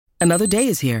Another day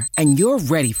is here, and you're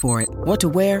ready for it. What to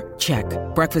wear? Check.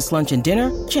 Breakfast, lunch, and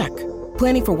dinner? Check.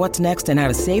 Planning for what's next and how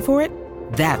to save for it?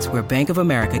 That's where Bank of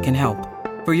America can help.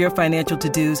 For your financial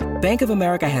to-dos, Bank of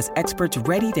America has experts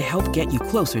ready to help get you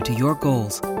closer to your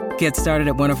goals. Get started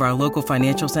at one of our local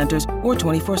financial centers or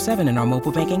 24/7 in our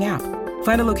mobile banking app.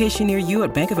 Find a location near you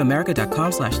at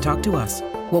bankofamerica.com/talktous.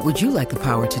 What would you like the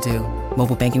power to do?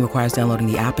 Mobile banking requires downloading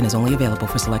the app and is only available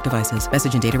for select devices.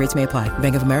 Message and data rates may apply.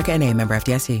 Bank of America N.A., member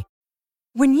FDIC.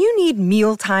 When you need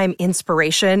mealtime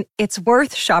inspiration, it's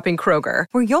worth shopping Kroger,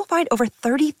 where you'll find over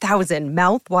 30,000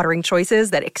 mouth-watering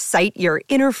choices that excite your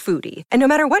inner foodie. And no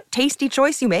matter what tasty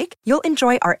choice you make, you'll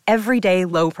enjoy our everyday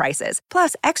low prices,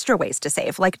 plus extra ways to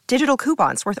save, like digital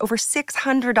coupons worth over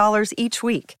 $600 each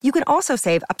week. You can also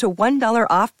save up to $1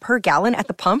 off per gallon at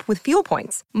the pump with fuel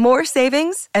points. More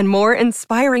savings and more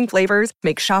inspiring flavors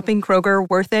make shopping Kroger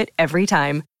worth it every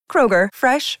time. Kroger,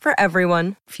 fresh for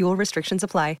everyone. Fuel restrictions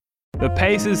apply. The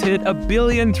Pacers hit 1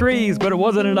 billion threes, but it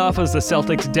wasn't enough as the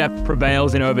Celtics' depth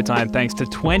prevails in overtime thanks to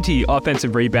 20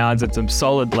 offensive rebounds and some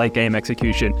solid late-game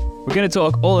execution. We're going to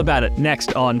talk all about it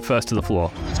next on First to the Floor.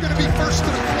 He's going to be first to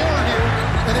the floor here,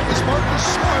 and it was Marcus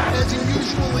Smart, as he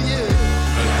usually is.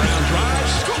 Brown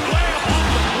drives, layup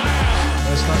off the glass.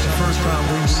 That's not the first time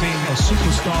we've seen a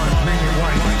superstar in green and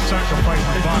white sacrifice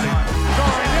the body.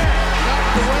 Sorry,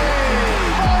 knocked away.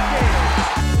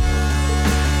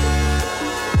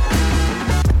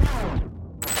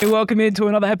 Welcome into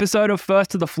another episode of First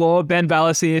to the Floor. Ben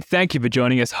Vallis here. Thank you for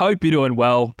joining us. Hope you're doing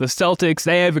well. The Celtics,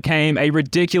 they overcame a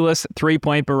ridiculous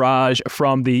three-point barrage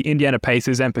from the Indiana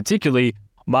Pacers and particularly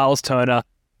Miles Turner.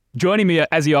 Joining me,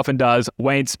 as he often does,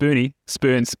 Wayne Spoony.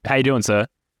 Spoons, how you doing, sir?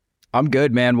 I'm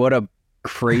good, man. What a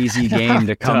crazy game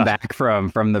to come back from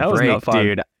the break,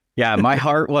 dude. Yeah, my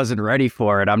heart wasn't ready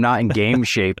for it. I'm not in game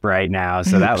shape right now,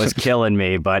 so that was killing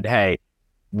me. But hey,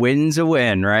 win's a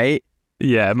win, right?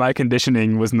 Yeah, my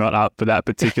conditioning was not up for that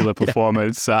particular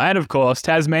performance. And of course,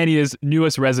 Tasmania's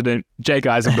newest resident, Jake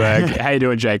Eisenberg. How you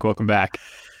doing, Jake? Welcome back.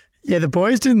 Yeah, the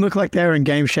boys didn't look like they were in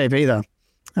game shape either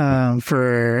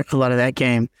for a lot of that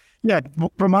game. Yeah,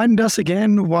 remind us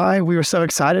again why we were so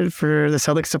excited for the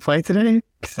Celtics to play today.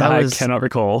 I cannot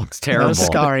recall. It's terrible.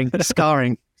 That was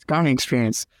scarring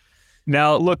experience.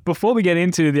 Now, look, before we get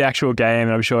into the actual game,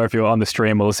 and I'm sure if you're on the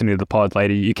stream or listening to the pod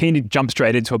later, you're keen to jump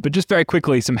straight into it, but just very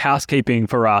quickly, some housekeeping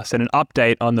for us and an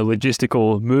update on the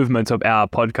logistical movement of our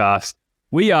podcast.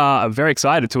 We are very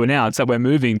excited to announce that we're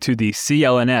moving to the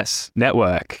CLNS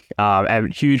network.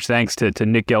 And huge thanks to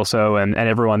Nick Gelso and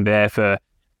everyone there for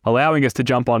allowing us to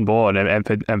jump on board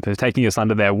and for taking us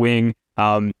under their wing.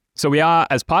 So we are,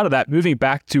 as part of that, moving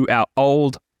back to our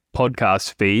old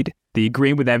podcast feed. The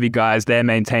Green with Envy guys, they're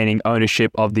maintaining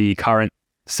ownership of the current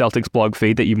Celtics blog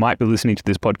feed that you might be listening to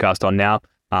this podcast on now.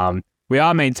 We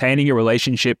are maintaining a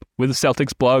relationship with the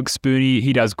Celtics blog. Spoony,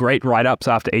 he does great write-ups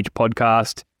after each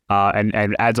podcast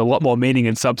and adds a lot more meaning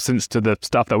and substance to the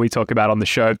stuff that we talk about on the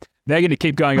show. They're going to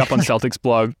keep going up on Celtics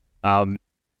blog.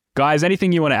 Guys,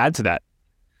 anything you want to add to that?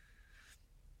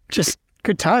 Just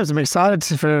good times. I'm excited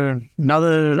for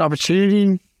another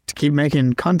opportunity to keep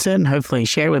making content and hopefully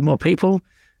share it with more people.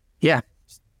 Yeah,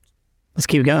 let's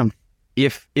keep going.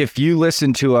 If you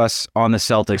listen to us on the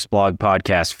Celtics blog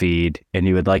podcast feed and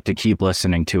you would like to keep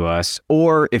listening to us,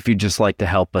 or if you'd just like to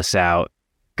help us out,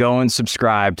 go and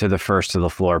subscribe to the First to the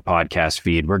Floor podcast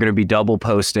feed. We're going to be double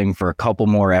posting for a couple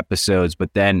more episodes,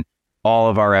 but then all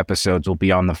of our episodes will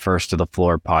be on the First to the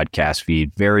Floor podcast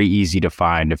feed. Very easy to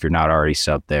find if you're not already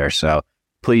subbed there. So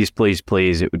please, please,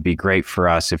 please, it would be great for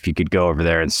us if you could go over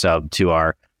there and sub to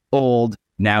our old,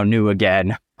 now new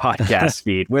again, podcast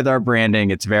feed. With our branding,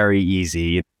 it's very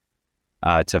easy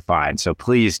to find. So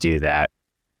please do that.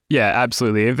 Yeah,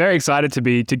 absolutely. I'm very excited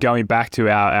to going back to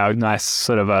our nice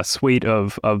sort of a suite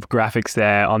of graphics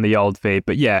there on the old feed.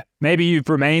 But yeah, maybe you've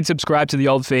remained subscribed to the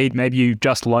old feed. Maybe you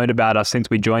just learned about us since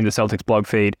we joined the Celtics blog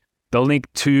feed. The link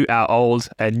to our old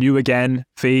and new again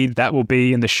feed, that will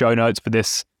be in the show notes for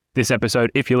this episode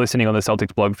if you're listening on the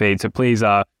Celtics blog feed. So please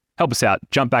help us out.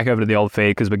 Jump back over to the old feed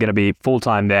because we're going to be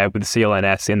full-time there with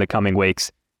CLNS in the coming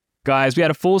weeks. Guys, we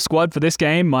had a full squad for this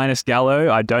game, minus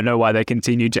Gallo. I don't know why they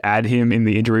continued to add him in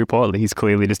the injury report. He's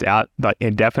clearly just out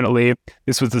indefinitely.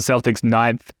 This was the Celtics'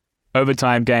 9th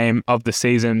overtime game of the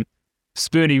season.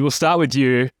 Spoony, we'll start with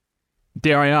you.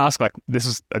 Dare I ask, this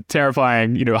is a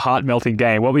terrifying, heart-melting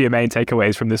game. What were your main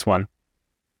takeaways from this one?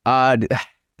 I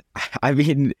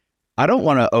mean, I don't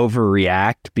want to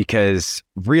overreact because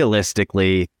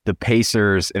realistically, the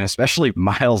Pacers, and especially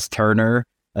Miles Turner,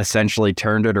 essentially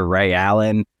turned it to Ray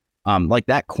Allen.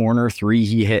 That corner three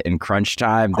he hit in crunch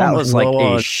time, that was like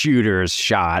a shooter's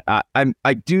shot.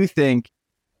 I do think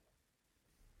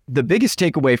the biggest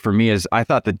takeaway for me is I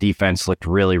thought the defense looked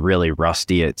really, really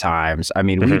rusty at times. I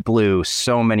mean, we blew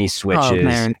so many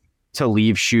switches to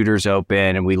leave shooters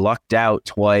open, and we lucked out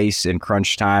twice in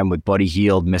crunch time with Buddy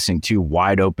Hield missing 2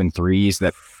 wide open threes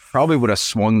that probably would have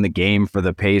swung the game for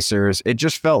the Pacers. It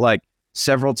just felt like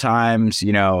several times,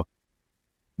 you know,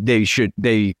 they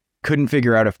couldn't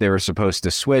figure out if they were supposed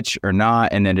to switch or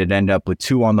not, and then it'd end up with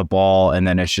 2 on the ball, and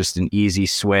then it's just an easy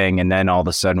swing, and then all of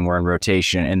a sudden we're in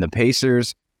rotation. And the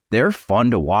Pacers, they're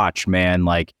fun to watch, man.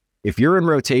 Like, if you're in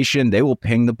rotation, they will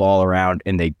ping the ball around,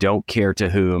 and they don't care to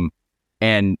whom,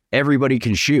 and everybody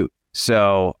can shoot.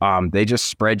 So they just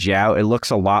spread you out. It looks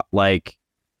a lot like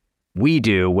we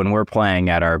do when we're playing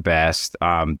at our best.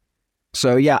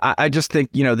 So yeah, I just think,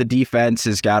 you know, the defense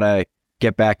has got to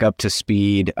get back up to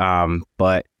speed.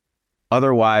 But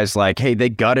otherwise, like, hey, they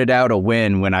gutted out a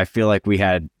win when I feel like we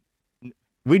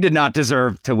did not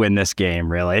deserve to win this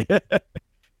game, really.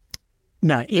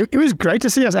 No, it was great to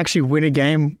see us actually win a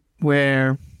game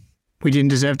where we didn't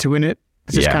deserve to win it.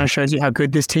 It just kind of shows you how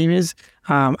good this team is.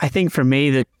 I think for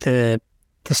me, the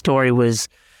story was,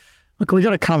 look, we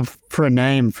got to come for a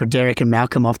name for Derek and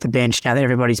Malcolm off the bench now that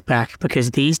everybody's back,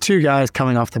 because these 2 guys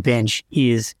coming off the bench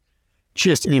is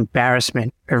just an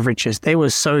embarrassment of riches. They were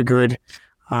so good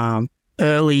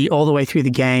early, all the way through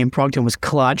the game. Brogdon was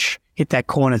clutch, hit that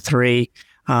corner 3,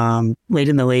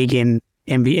 leading the league in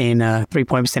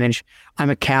 3-point percentage. I'm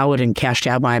a coward and cashed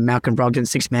out my Malcolm Brogdon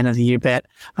 6 Man of the Year bet.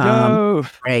 No.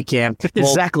 Break, yeah.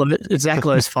 It's Zach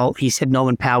Lowe's fault. He said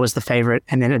Norman Powell was the favorite,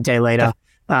 and then a day later,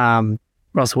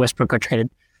 Russell Westbrook got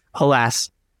traded. Alas,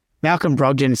 Malcolm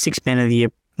Brogdon, 6 Man of the Year,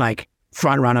 like,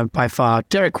 front runner by far.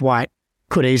 Derek White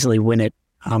could easily win it,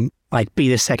 like be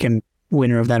the second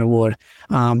winner of that award.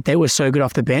 They were so good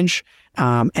off the bench.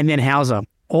 And then Hauser,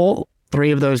 all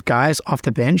 3 of those guys off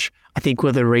the bench, I think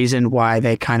were the reason why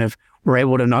they kind of were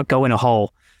able to not go in a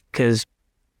hole. Because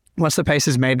once the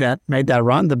Pacers made that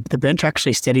run, the bench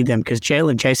actually steadied them, because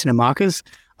Jalen, Jason, and Marcus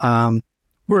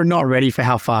were not ready for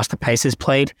how fast the Pacers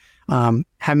played. How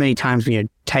many times, you know,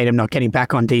 Tatum not getting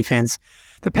back on defense.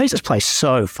 The Pacers play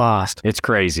so fast. It's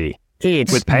crazy.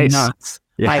 It's with pace. Nuts.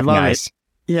 Yeah, I love nice. it.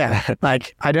 Yeah,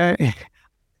 like, I don't...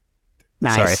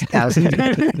 Nice. Sorry. That was...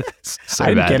 So I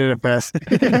didn't bad. get it at first.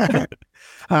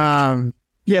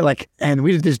 Yeah, like, and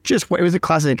we did this it was a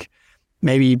classic,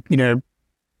 maybe, you know,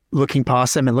 looking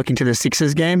past them and looking to the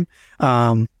Sixers game.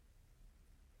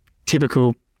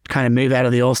 Typical kind of move out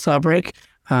of the All-Star break.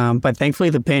 But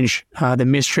thankfully the bench, the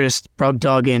Mistress,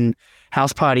 Brogdon, and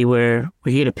House Party were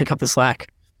here to pick up the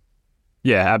slack.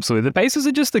 Yeah, absolutely. The Pacers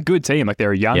are just a good team. Like,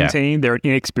 they're a young team, they're an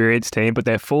inexperienced team, but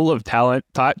they're full of talent.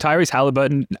 Tyrese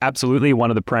Halliburton, absolutely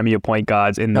one of the premier point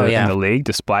guards in the league,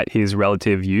 despite his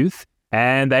relative youth.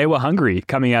 And they were hungry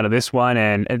coming out of this one.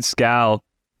 And Scal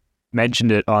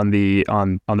mentioned it on the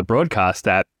broadcast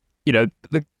that, you know,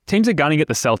 the teams are gunning at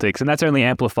the Celtics, and that's only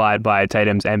amplified by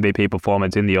Tatum's MVP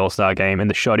performance in the All-Star game and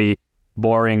the shoddy,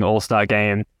 boring All-Star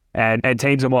game. And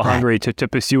teams are more hungry to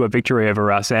pursue a victory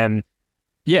over us. And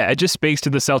yeah, it just speaks to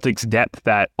the Celtics' depth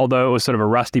that, although it was sort of a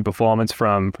rusty performance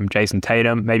from Jason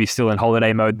Tatum, maybe still in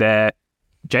holiday mode there,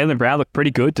 Jaylen Brown looked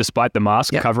pretty good despite the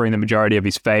mask covering the majority of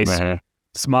his face. Uh-huh.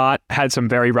 Smart had some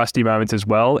very rusty moments as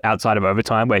well outside of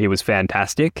overtime where he was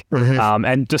fantastic.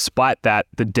 And despite that,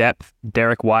 the depth,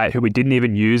 Derek White, who we didn't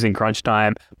even use in crunch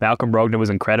time, Malcolm Brogdon was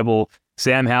incredible.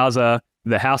 Sam Hauser,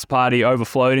 the House Party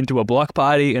overflowed into a block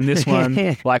party in this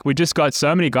one. Like, we just got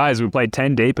so many guys who played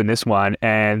 10 deep in this one,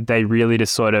 and they really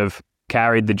just sort of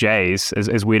carried the Jays,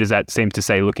 as weird as that seems to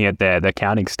say, looking at their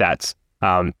counting stats,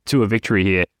 to a victory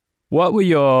here. What were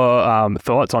your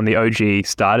thoughts on the OG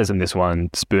starters in this one,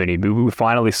 Spoonie? We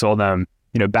finally saw them,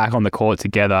 you know, back on the court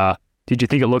together. Did you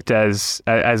think it looked as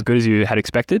good as you had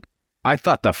expected? I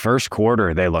thought the first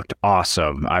quarter, they looked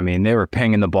awesome. I mean, they were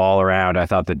pinging the ball around. I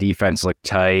thought the defense looked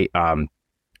tight.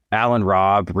 Allen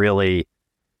Robb really,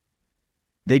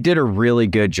 they did a really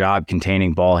good job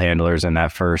containing ball handlers in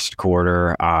that first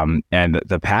quarter. And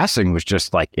the passing was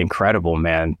just like incredible,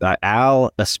 man.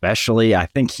 Al, especially, I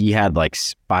think he had like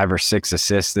 5 or 6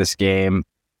 assists this game.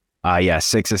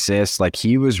 6 assists. Like,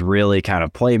 he was really kind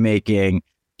of playmaking.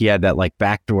 He had that like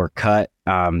backdoor cut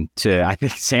to, I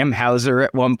think, Sam Hauser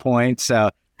at one point.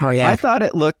 So I thought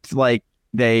it looked like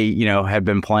they, you know, had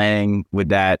been playing with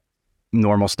that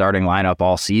normal starting lineup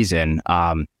all season.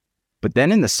 But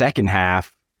then in the second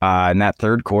half, in that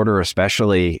third quarter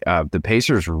especially, the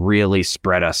Pacers really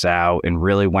spread us out and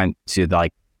really went to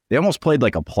like, they almost played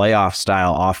like a playoff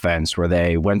style offense where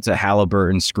they went to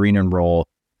Halliburton screen and roll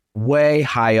way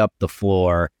high up the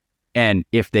floor. And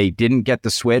if they didn't get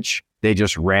the switch, they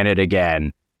just ran it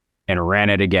again. and ran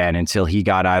it again until he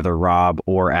got either Rob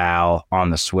or Al on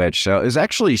the switch. So it was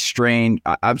actually strange.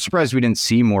 I'm surprised we didn't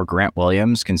see more Grant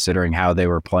Williams considering how they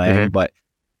were playing. But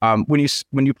when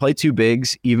you play two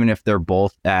bigs, even if they're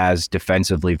both as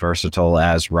defensively versatile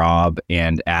as Rob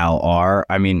and Al are,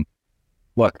 I mean,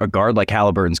 look, a guard like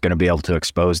Halliburton's going to be able to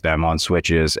expose them on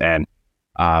switches. And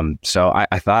so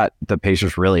I thought the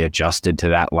Pacers really adjusted to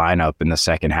that lineup in the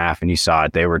second half, and you saw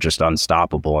it. They were just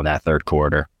unstoppable in that third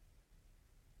quarter.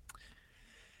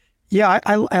 Yeah,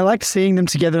 I liked seeing them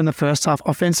together in the first half.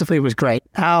 Offensively, it was great.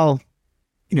 Al,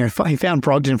 he found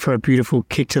Brogdon for a beautiful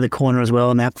kick to the corner as well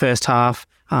in that first half.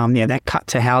 That cut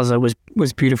to Hauser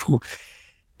was beautiful.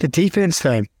 The defense,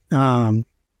 though,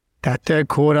 that third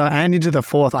quarter and into the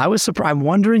fourth, I was surprised. I'm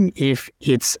wondering if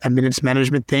it's a minutes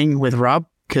management thing with Rob,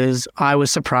 because I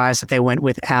was surprised that they went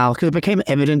with Al, because it became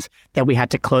evident that we had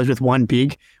to close with one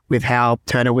big with how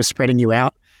Turner was spreading you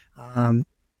out.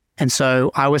 And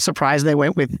so I was surprised they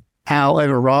went with Al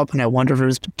over Rob, and I wonder if it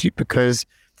was because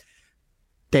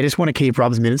they just want to keep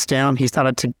Rob's minutes down. He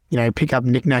started to, pick up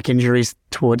knick-knack injuries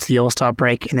towards the All-Star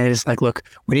break, and they're just like, look,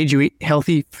 we need you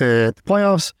healthy for the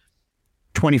playoffs.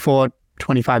 24,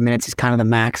 25 minutes is kind of the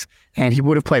max, and he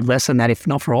would have played less than that if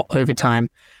not for overtime.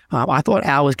 I thought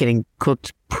Al was getting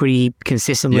cooked pretty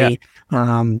consistently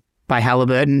by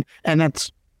Halliburton, and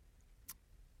that's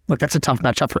a tough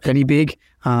matchup for any big.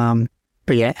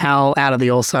 But yeah, Al out of the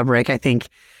All-Star break, I think,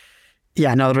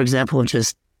 another example of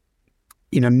just,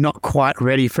 not quite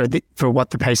ready for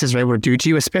what the Pacers were able to do to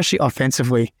you, especially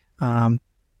offensively. And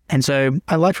so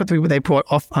I liked what they brought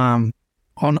off on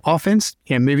offense,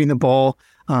 moving the ball,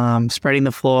 spreading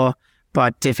the floor,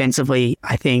 but defensively,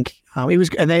 I think it was,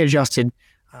 and they adjusted.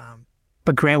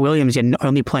 But Grant Williams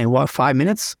only playing 5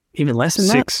 minutes, even less than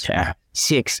 6. that? Yeah.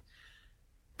 6.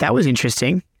 That was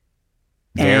interesting.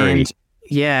 Very. And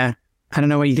yeah, I don't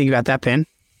know what you think about that, Ben.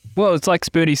 Well, it's like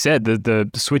Spoonie said, the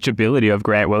switchability of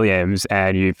Grant Williams,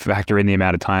 and you factor in the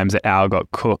amount of times that Al got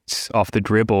cooked off the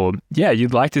dribble. Yeah,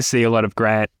 you'd like to see a lot of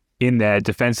Grant in there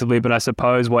defensively, but I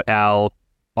suppose what Al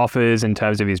offers in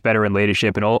terms of his veteran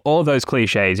leadership and all of those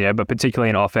cliches, but particularly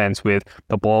in offense with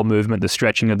the ball movement, the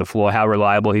stretching of the floor, how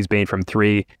reliable he's been from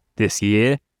 3 this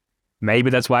year. Maybe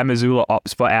that's why Mazzulla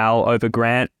opts for Al over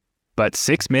Grant, but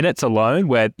 6 minutes alone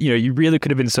where, you really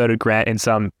could have inserted Grant in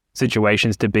some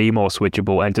situations to be more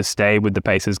switchable and to stay with the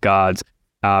Pacers guards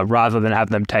rather than have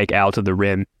them take Al to the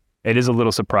rim. It is a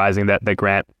little surprising that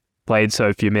Grant played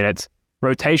so few minutes.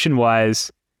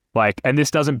 Rotation-wise, and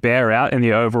this doesn't bear out in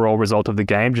the overall result of the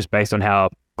game just based on how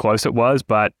close it was,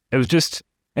 but it was just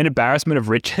an embarrassment of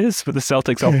riches for the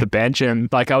Celtics off the bench, and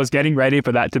I was getting ready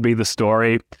for that to be the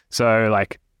story. So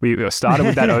we started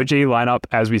with that OG lineup,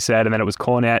 as we said, and then it was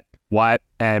Kornet, White,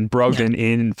 and Brogdon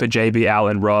in for JB, Al,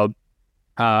 and Rob.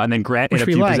 And then Grant in a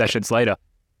few possessions later.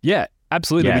 Yeah,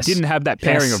 absolutely. Yes. We didn't have that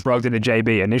pairing of Brogdon and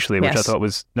JB initially, which I thought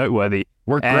was noteworthy.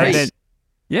 Worked great.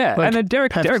 And then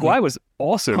Derek White was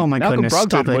awesome. Oh my goodness,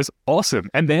 Brogdon was awesome.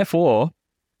 And therefore,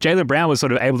 Jaylen Brown was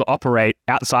sort of able to operate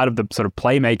outside of the sort of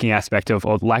playmaking aspect of,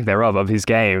 or lack thereof, of his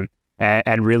game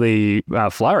and really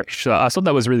flourish. So I thought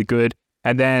that was really good.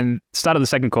 And then start of the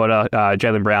second quarter,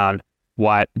 Jaylen Brown,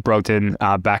 White, Brogdon,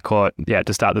 backcourt,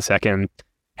 to start the second.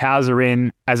 Hauser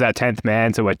in as our 10th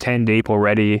man, so we're 10 deep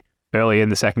already early in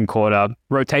the second quarter.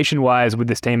 Rotation-wise, with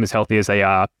this team as healthy as they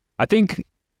are, I think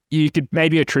you could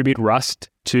maybe attribute rust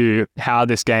to how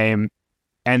this game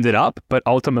ended up, but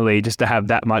ultimately just to have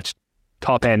that much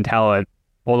top-end talent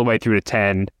all the way through to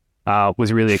 10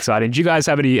 was really exciting. Do you guys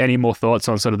have any more thoughts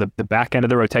on sort of the back end of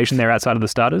the rotation there outside of the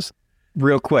starters?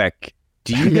 Real quick,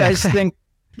 do you guys think...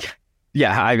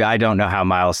 Yeah, I don't know how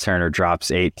Miles Turner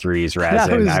drops 8 threes,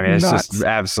 Razin. I mean, it's just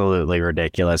absolutely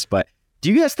ridiculous. But do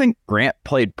you guys think Grant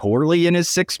played poorly in his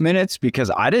 6 minutes?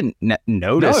 Because I didn't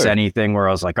notice anything where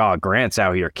I was like, oh, Grant's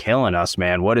out here killing us,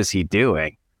 man. What is he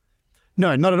doing?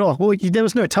 No, not at all. Well, there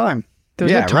was no time. There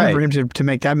was no time for him to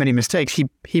make that many mistakes.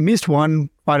 He missed one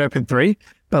wide open 3,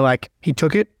 but he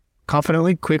took it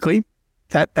confidently, quickly.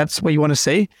 That's what you want to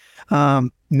see.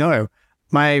 No,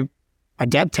 my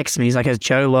dad texted me. He's like, has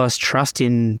Joe lost trust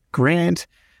in Grant?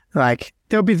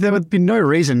 There would be no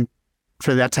reason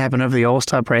for that to happen over the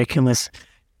All-Star break unless,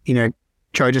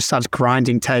 Joe just starts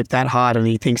grinding tape that hard and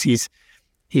he thinks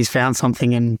he's found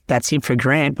something and that's it for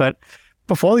Grant. But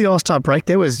before the All-Star break,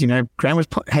 there was, Grant was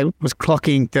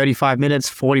clocking 35 minutes,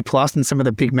 40 plus in some of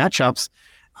the big matchups.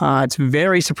 It's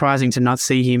very surprising to not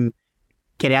see him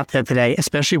get out there today,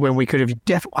 especially when we could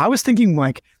have I was thinking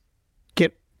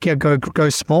go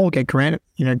small, get Grant,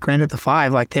 Grant at the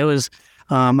 5. There was,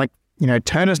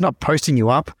 Turner's not posting you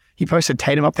up. He posted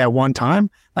Tatum up that one time.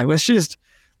 Let's just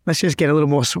get a little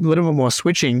more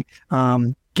switching.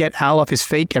 get Al off his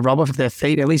feet, get Rob off their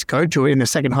feet, at least go to it in the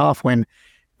second half when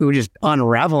we were just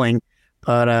unraveling.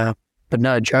 But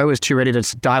no, Joe was too ready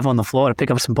to dive on the floor to pick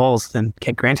up some balls and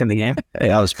get Grant in the game.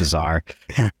 That was bizarre.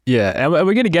 Yeah, and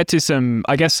we're going to get to some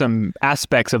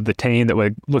aspects of the team that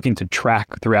we're looking to track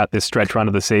throughout this stretch run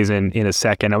of the season in a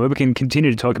second. And we can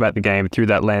continue to talk about the game through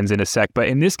that lens in a sec. But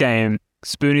in this game,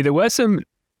 Spoonie, there were some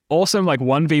awesome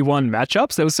 1v1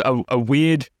 matchups. There was a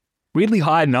weirdly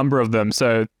high number of them.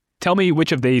 So tell me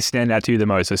which of these stand out to you the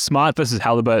most. So Smart versus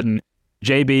Halliburton,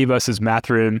 JB versus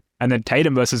Mathurin, and then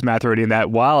Tatum versus Mathurin in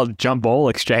that wild jump ball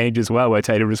exchange as well, where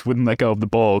Tatum just wouldn't let go of the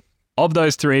ball. Of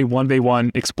those three 1v1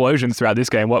 explosions throughout this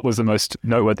game, what was the most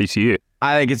noteworthy to you?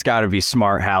 I think it's got to be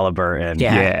Smart Halliburton.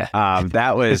 Yeah.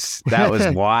 That was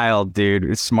wild,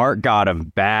 dude. Smart got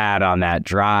him bad on that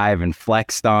drive and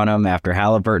flexed on him after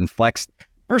Halliburton flexed.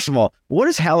 First of all, what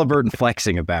is Halliburton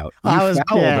flexing about? You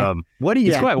fouled him. What do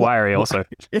you? He's quite wiry, also.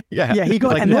 Yeah, he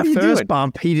got and that first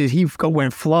bump. He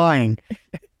went flying.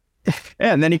 Yeah,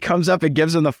 and then he comes up and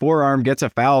gives him the forearm, gets a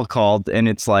foul called, and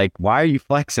it's like, why are you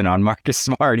flexing on Marcus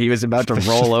Smart? He was about to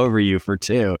roll over you for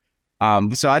two.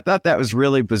 So I thought that was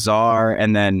really bizarre.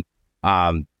 And then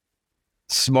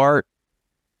Smart,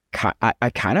 I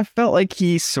kind of felt like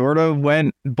he sort of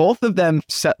went, both of them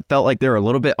felt like they were a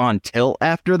little bit on tilt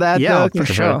after that. Yeah, though.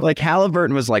 for sure. Like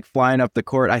Halliburton was like flying up the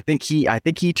court. I think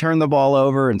he turned the ball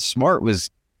over, and Smart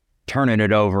was turning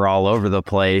it over all over the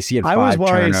place. He had 5 turnovers. I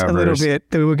was worried turnovers. a little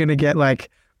bit that we were going to get like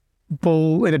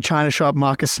ball in a China shop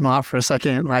Marcus Smart for a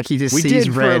second. Like he just sees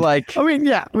red.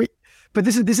 But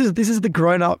this is the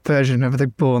grown up version of the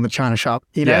ball in the China shop.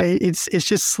 You know, it's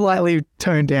just slightly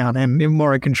toned down and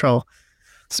more in control.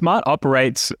 Smart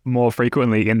operates more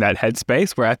frequently in that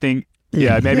headspace where I think,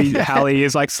 maybe Hallie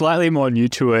is like slightly more new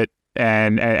to it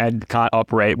and can't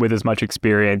operate with as much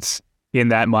experience in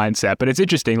that mindset. But it's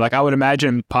interesting. Like I would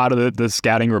imagine part of the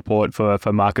scouting report for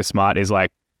Marcus Smart is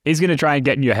like, he's going to try and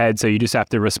get in your head. So you just have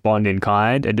to respond in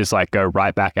kind and just like go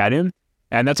right back at him.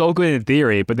 And that's all good in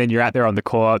theory, but then you're out there on the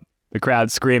court, the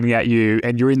crowd's screaming at you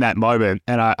and you're in that moment.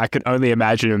 And I could only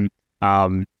imagine,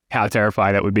 how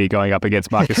terrifying that would be going up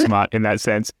against Marcus Smart in that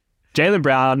sense. Jaylen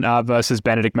Brown versus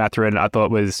Benedict Mathurin, I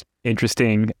thought was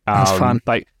interesting. That's fun.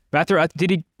 Like Mathurin,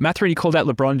 he called out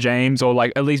LeBron James or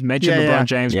like at least mentioned LeBron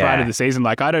James prior to the season.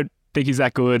 Like I don't think he's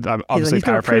that good. I'm obviously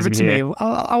paraphrasing here.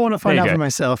 I want to find out for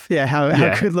myself. Yeah, how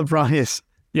good LeBron is.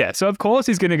 Yeah, so of course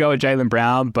he's going to go with Jaylen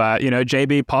Brown, but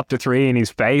JB popped a 3 in his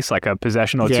face like a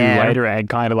possession or two later and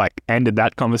kind of like ended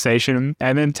that conversation.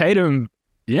 And then Tatum.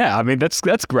 Yeah, I mean, that's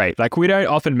great. Like, we don't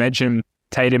often mention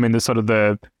Tatum in the sort of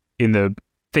in the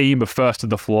theme of first to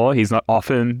the floor. He's not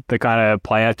often the kind of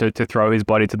player to throw his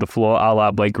body to the floor, a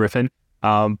la Blake Griffin.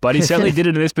 But he certainly did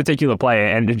it in this particular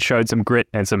play, and it showed some grit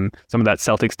and some of that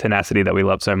Celtics tenacity that we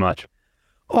love so much.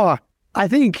 Oh, I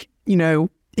think,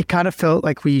 it kind of felt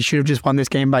like we should have just won this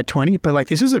game by 20, but like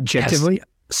this was objectively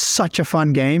such a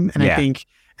fun game. And I think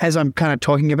as I'm kind of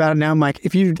talking about it now, I'm like,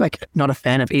 if you're like not a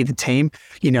fan of either team,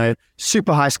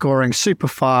 super high scoring, super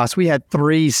fast. We had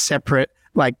 3 separate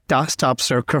like dust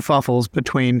ups or kerfuffles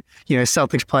between,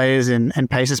 Celtics players and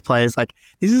Pacers players. Like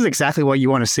this is exactly what you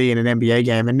want to see in an NBA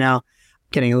game. And now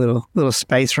getting a little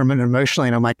space from it emotionally.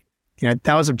 And I'm like,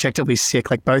 that was objectively sick.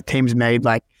 Like both teams made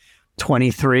like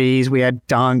 23s. We had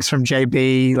dunks from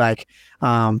JB. Like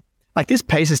this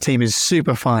Pacers team is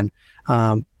super fun.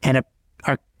 And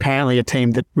apparently a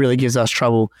team that really gives us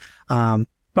trouble. But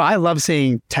I love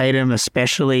seeing Tatum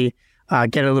especially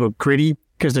get a little gritty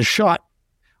because the shot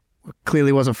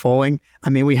clearly wasn't falling. I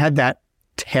mean, we had that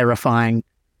terrifying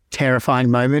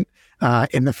moment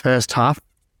in the first half.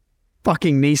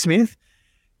 Fucking Neesmith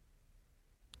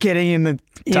getting in the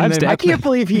I can't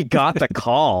believe he got the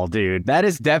call, dude. That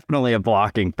is definitely a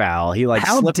blocking foul. He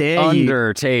slipped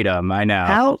under Tatum. I know.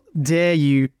 How dare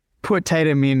you put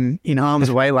Tatum in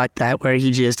harm's way like that, where he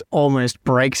just almost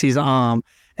breaks his arm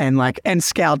and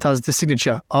Scout does the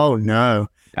signature. Oh no.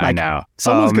 I know.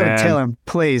 Someone's got to tell him,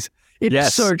 please.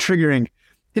 It's so triggering.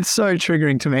 It's so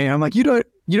triggering to me. I'm like, you don't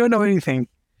know anything.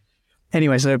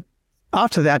 Anyway, so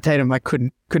after that, Tatum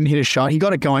couldn't hit a shot. He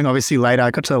got it going obviously later.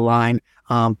 I got to the line.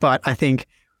 But I think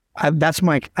I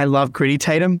love gritty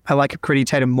Tatum. I like gritty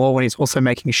Tatum more when he's also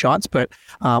making shots. But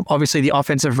obviously the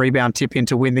offensive rebound tip in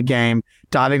to win the game,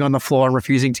 diving on the floor and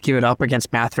refusing to give it up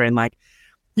against Mathurin. Like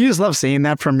you just love seeing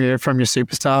that from your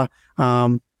superstar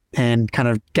and kind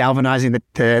of galvanizing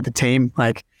the team.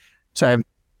 Like so,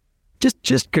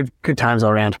 just good times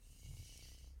all around.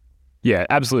 Yeah,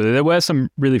 absolutely. There were some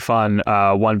really fun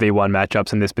 1v1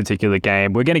 matchups in this particular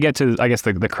game. We're going to get to, I guess,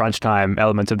 the crunch time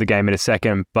element of the game in a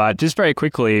second. But just very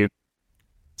quickly,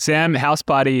 Sam, House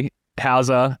Party,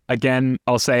 Hauser, again,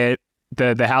 I'll say it,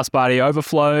 the house party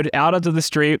overflowed out onto the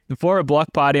street for a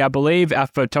block party. I believe our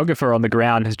photographer on the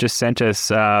ground has just sent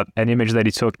us an image that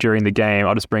he took during the game.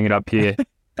 I'll just bring it up here.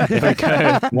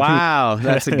 Wow,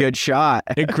 that's a good shot.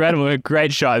 Incredible, a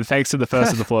great shot. Thanks to the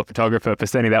first of the floor photographer for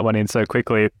sending that one in so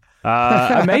quickly.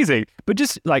 Amazing. But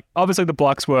just like, obviously the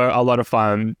blocks were a lot of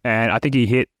fun, and I think he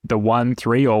hit the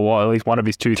 1-3 or at least one of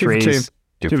his two threes.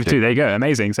 2 for 2. There you go.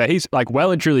 Amazing. So he's like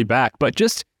well and truly back, but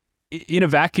just in a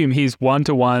vacuum, his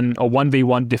 1-to-1 or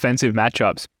 1v1 defensive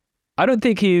matchups, I don't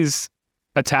think his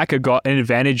attacker got an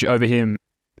advantage over him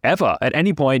ever at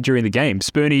any point during the game.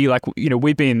 Spoonie, like,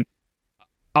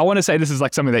 I want to say this is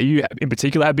like something that you in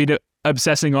particular have been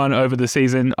obsessing on over the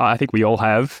season. I think we all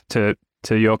have, to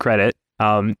your credit.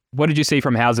 What did you see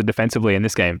from Hauser defensively in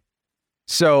this game?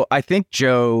 So I think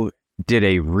Joe did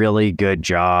a really good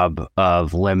job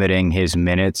of limiting his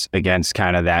minutes against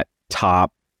kind of that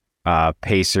top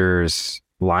Pacers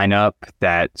lineup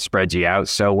that spreads you out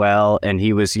so well. And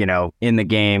he was, in the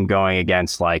game going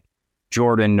against like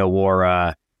Jordan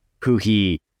Nwora, who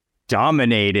he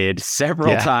dominated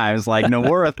several times. Like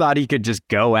Nwora thought he could just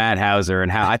go at Hauser,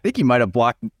 and I think he might have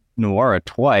blocked Nwora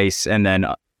twice. And then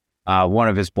one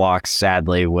of his blocks,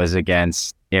 sadly, was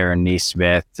against Aaron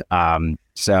Nesmith.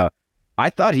 So I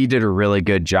thought he did a really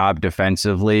good job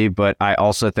defensively, but I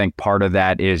also think part of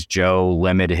that is Joe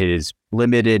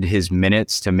limited his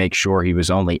minutes to make sure he was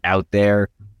only out there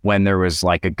when there was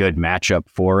like a good matchup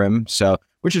for him. So,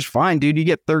 which is fine, dude. You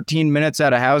get 13 minutes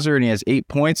out of Hauser and he has 8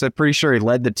 points. I'm pretty sure he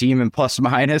led the team in plus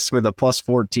minus with a plus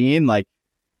 14. Like,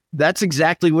 that's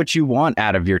exactly what you want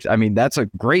out of that's a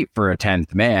great for a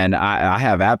 10th man. I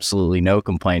have absolutely no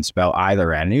complaints about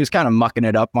either end. And he was kind of mucking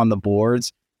it up on the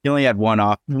boards. He only had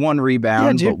one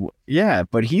rebound.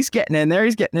 But he's getting in there.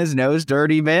 He's getting his nose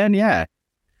dirty, man. Yeah.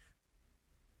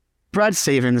 Brad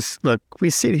Stevens, look, we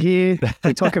sit here,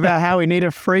 we talk about how we need a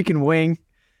freaking wing.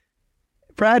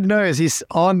 Brad knows he's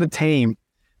on the team.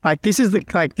 Like, this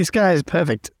guy is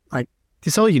perfect. Like,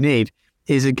 this is all you need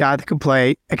is a guy that can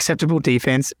play acceptable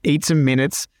defense, eat some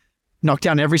minutes, knock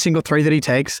down every single three that he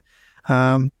takes,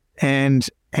 and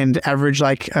average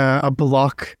like a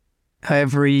block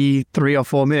every 3 or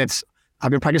 4 minutes.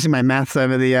 I've been practicing my maths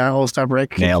over the All-Star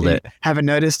break. Nailed it. Haven't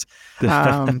noticed.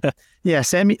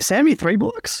 Sammy 3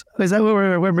 blocks. Is that what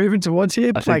we're moving towards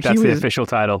here? I think that's the official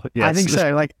title. Yes. I think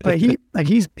so. But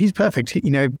he's perfect.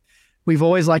 We've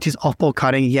always liked his off-ball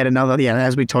cutting. He had another,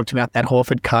 as we talked about, that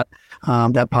Horford cut,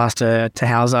 that pass to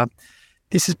Hauser.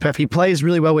 This is perfect. He plays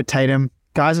really well with Tatum.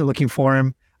 Guys are looking for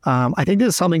him. I think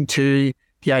there's something to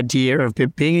the idea of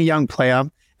being a young player,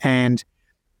 and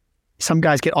some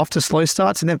guys get off to slow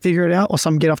starts and then figure it out, or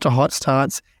some get off to hot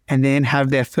starts and then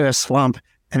have their first slump.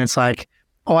 And it's like,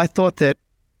 oh, I thought that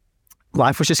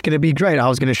life was just going to be great. I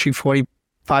was going to shoot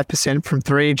 45% from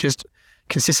 3, just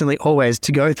consistently always,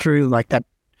 to go through like that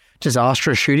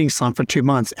disastrous shooting slump for 2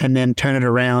 months and then turn it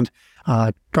around,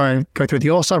 go through the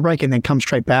All-Star break and then come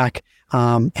straight back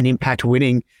and impact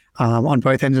winning on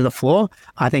both ends of the floor,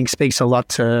 I think speaks a lot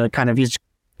to kind of his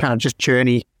just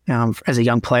journey as a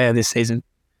young player this season.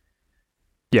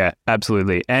 Yeah,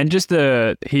 absolutely. And just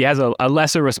he has a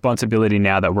lesser responsibility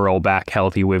now that we're all back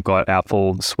healthy. We've got our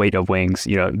full suite of wings,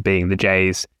 being the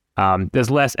Jays. There's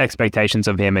less expectations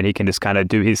of him, and he can just kind of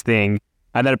do his thing.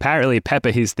 And then apparently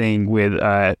pepper his thing with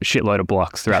a shitload of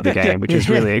blocks throughout the game, which is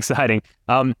really exciting.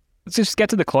 Let's just get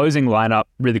to the closing lineup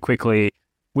really quickly.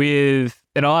 And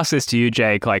I'll ask this to you,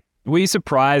 Jake, like, were you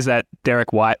surprised that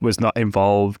Derek White was not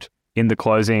involved in the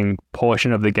closing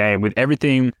portion of the game with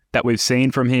everything that we've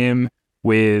seen from him,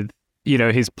 with,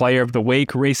 his player of the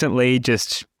week recently,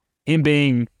 just him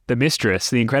being the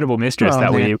incredible mistress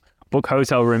we book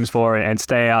hotel rooms for and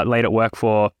stay out late at work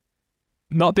for,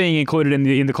 not being included in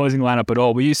the closing lineup at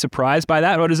all? Were you surprised by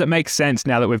that, or does it make sense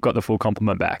now that we've got the full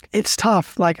complement back? It's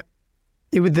tough. Like,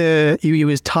 it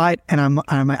was tight, and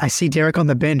I see Derek on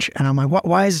the bench, and I'm like,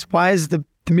 why is the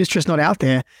mistress not out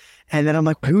there? And then I'm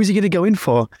like, who is he going to go in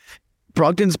for?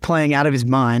 Brogdon's playing out of his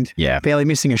mind, barely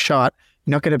missing a shot.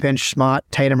 You're not going to bench Smart,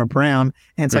 Tatum, or Brown.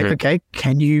 And it's like, okay,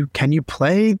 can you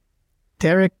play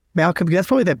Derek, Malcolm? That's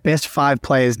probably their best 5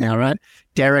 players now, right?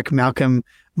 Derek, Malcolm,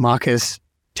 Marcus,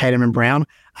 Tatum, and Brown.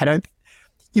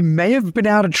 You may have been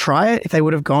able to try it if they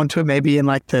would have gone to it maybe in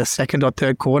like the second or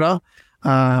third quarter.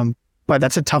 But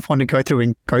that's a tough one to go to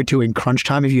in crunch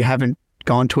time if you haven't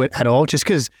gone to it at all. Just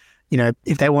because,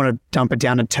 if they want to dump it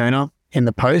down to Turner in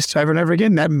the post over and over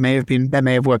again, that may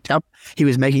have worked out. He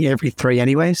was making every 3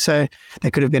 anyway, so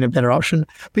that could have been a better option.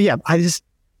 But yeah, it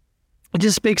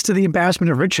just speaks to the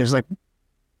embarrassment of riches. Like,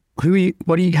 how are you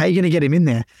going to get him in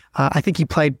there? I think he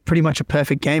played pretty much a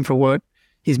perfect game for what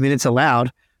his minutes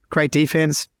allowed. Great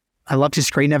defense, I loved his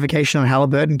screen navigation on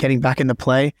Halliburton getting back into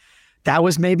play. That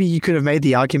was maybe you could have made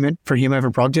the argument for him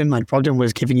over Brogdon. Like Brogdon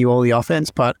was giving you all the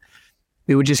offense, but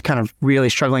we were just kind of really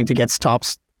struggling to get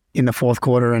stops in the fourth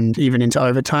quarter and even into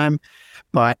overtime.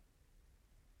 But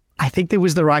I think there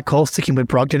was the right call sticking with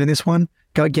Brogdon in this one.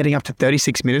 Getting up to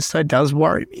 36 minutes though does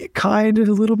worry me kind of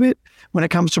a little bit when it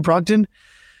comes to Brogdon.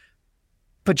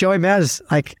 But Joey Maz,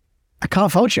 like, I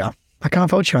can't fault you. I can't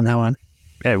fault you on that one.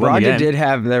 Yeah, Brogdon did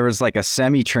have, there was like a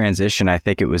semi-transition, I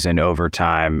think it was in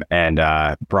overtime, and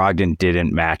Brogdon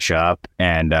didn't match up,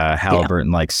 and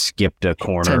Halliburton like skipped a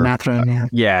corner. To Mathurin,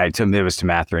 it was to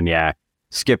Mathurin,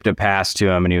 skipped a pass to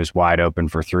him, and he was wide open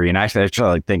for three. And I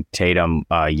actually think Tatum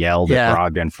yelled at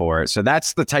Brogdon for it. So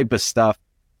that's the type of stuff,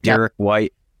 Derek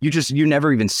White, you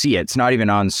never even see it. It's not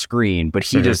even on screen, but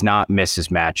he does not miss his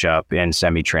matchup in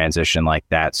semi-transition like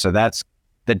that. So that's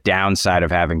the downside of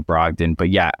having Brogdon.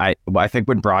 But yeah, I think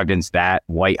when Brogdon's that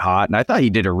white hot, and I thought he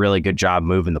did a really good job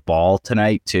moving the ball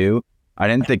tonight too. I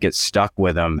didn't think it stuck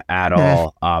with him at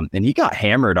all. And he got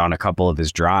hammered on a couple of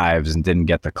his drives and didn't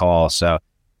get the call. So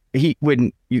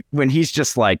when he's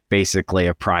just like basically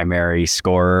a primary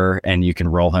scorer and you can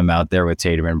roll him out there with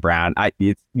Tatum and Brown,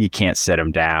 you can't sit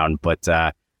him down. But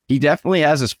he definitely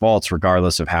has his faults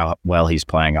regardless of how well he's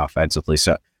playing offensively.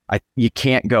 So you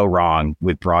can't go wrong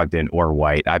with Brogdon or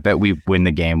White. I bet we win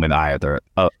the game with either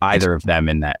of them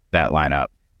in that lineup.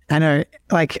 I know,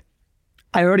 like,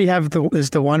 I already have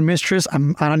the one mistress. I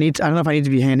don't know if I need to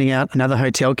be handing out another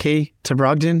hotel key to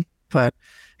Brogdon, but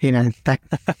you know that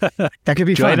could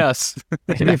be Join fun. us.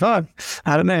 It could be fun.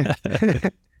 I don't know.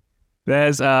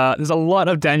 There's a lot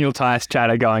of Daniel Tice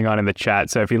chatter going on in the chat.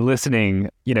 So if you're listening,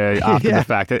 after the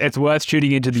fact, it's worth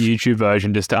shooting into the YouTube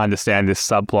version just to understand this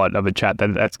subplot of a chat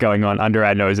that's going on under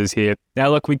our noses here. Now,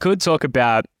 look, we could talk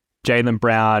about Jaylen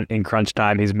Brown in crunch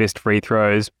time, his missed free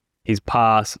throws, his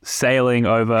pass sailing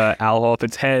over Al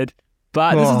Horford's head.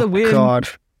 But this is a win. God.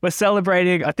 We're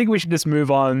celebrating. I think we should just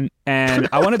move on. And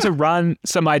I wanted to run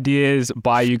some ideas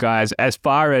by you guys as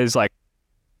far as like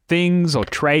things or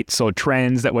traits or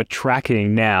trends that we're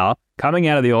tracking now coming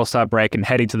out of the All-Star break and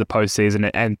heading to the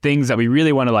postseason, and things that we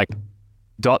really want to like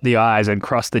dot the I's and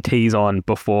cross the T's on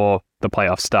before the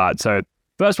playoffs start. So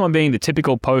first one being the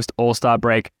typical post All-Star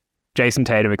break Jason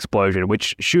Tatum explosion,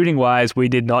 which shooting-wise we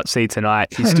did not see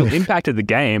tonight. He still impacted the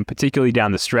game, particularly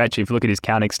down the stretch. If you look at his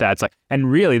counting stats,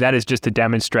 and really that is just to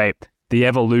demonstrate the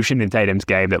evolution in Tatum's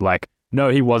game. That no,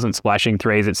 he wasn't splashing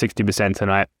threes at 60%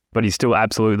 tonight, but he's still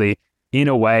absolutely, in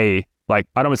a way, I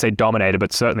don't want to say dominated,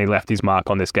 but certainly left his mark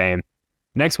on this game.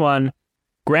 Next one,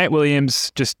 Grant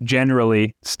Williams just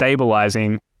generally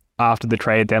stabilizing after the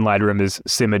trade deadline rumors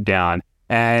simmered down.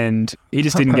 And he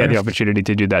just didn't get the opportunity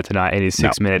to do that tonight in his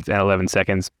 6 minutes and 11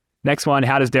 seconds. Next one,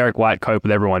 how does Derek White cope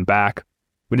with everyone back?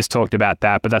 We just talked about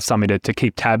that, but that's something to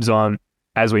keep tabs on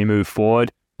as we move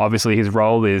forward. Obviously, his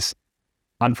role is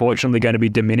unfortunately going to be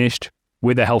diminished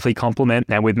with a healthy complement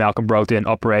and with Malcolm Brogdon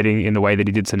operating in the way that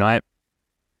he did tonight.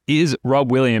 Is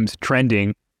Rob Williams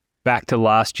trending back to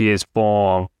last year's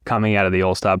form coming out of the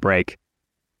All-Star break?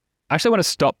 I actually want to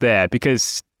stop there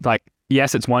because,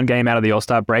 yes, it's one game out of the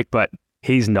All-Star break, but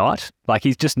he's not.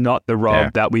 He's just not the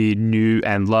Rob that we knew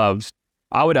and loved.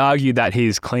 I would argue that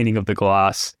his cleaning of the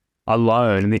glass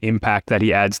alone and the impact that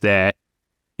he adds there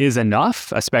is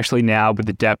enough, especially now with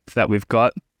the depth that we've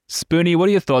got. Spoonie, what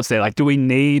are your thoughts there? Do we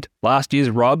need last year's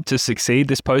Rob to succeed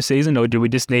this postseason, or do we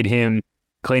just need him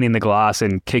cleaning the glass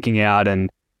and kicking out and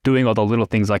doing all the little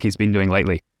things like he's been doing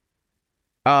lately?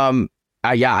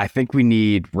 I think we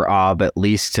need Rob at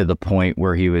least to the point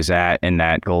where he was at in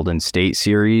that Golden State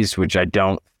series, which I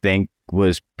don't think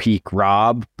was peak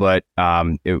Rob, but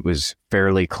it was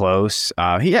fairly close.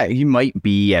 He might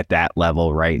be at that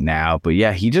level right now, but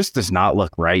he just does not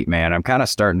look right, man. I'm kind of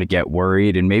starting to get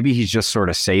worried, and maybe he's just sort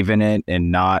of saving it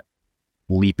and not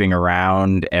leaping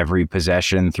around every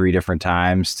possession 3 different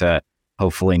times to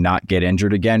hopefully not get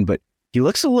injured again. But he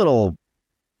looks a little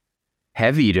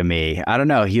heavy to me. I don't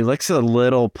know. He looks a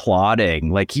little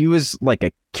plodding. He was like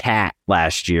a cat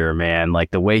last year, man.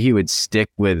 The way he would stick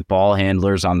with ball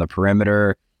handlers on the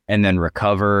perimeter and then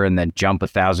recover and then jump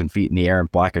 1,000 feet in the air and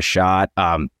block a shot.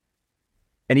 And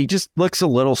he just looks a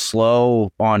little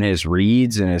slow on his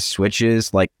reads and his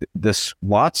switches. This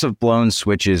lots of blown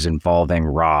switches involving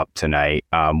Rob tonight,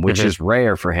 which is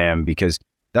rare for him because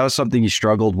that was something he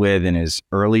struggled with in his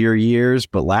earlier years.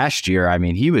 But last year, I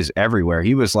mean, he was everywhere.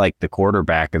 He was like the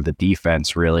quarterback of the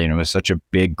defense, really. And it was such a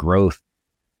big growth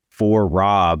for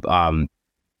Rob. And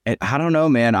I don't know,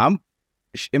 man.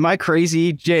 Am I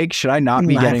crazy, Jake? Should I not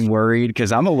be getting worried?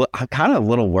 Because I'm kind of a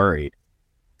little worried.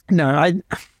 No,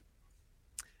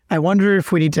 I wonder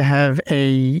if we need to have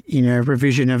a,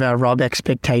 revision of our Rob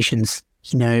expectations,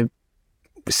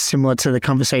 similar to the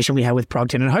conversation we had with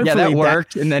Brogdon. And hopefully that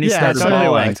worked. And then he started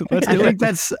falling.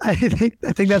 I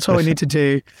think that's what we need to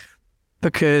do,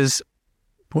 because,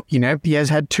 he has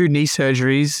had 2 knee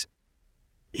surgeries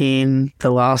in the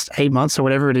last 8 months or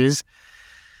whatever it is.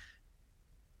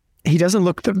 He doesn't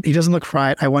look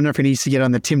right. I wonder if he needs to get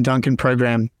on the Tim Duncan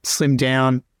program, slim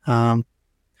down. I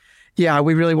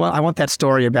want that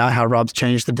story about how Rob's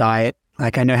changed the diet.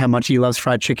 Like, I know how much he loves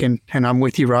fried chicken, and I'm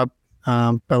with you, Rob.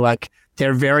 But like,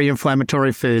 they're very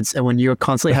inflammatory foods, and when you're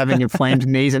constantly having inflamed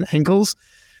knees and ankles,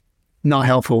 not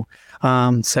helpful.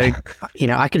 I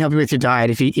can help you with your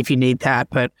diet if you need that,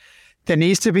 but there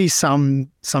needs to be some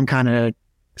kind of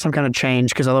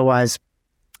change, because otherwise,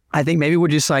 I think maybe we're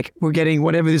getting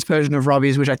whatever this version of Rob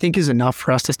is, which I think is enough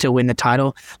for us to still win the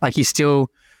title. Like, he's still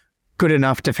good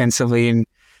enough defensively, and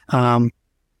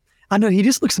I know he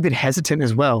just looks a bit hesitant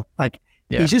as well. Like,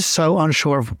 he's just so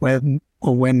unsure of when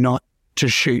or when not to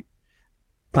shoot.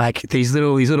 Like, these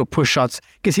little push shots,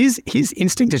 because his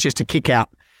instinct is just to kick out,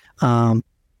 and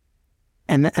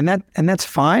that's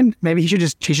fine. Maybe he should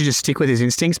just stick with his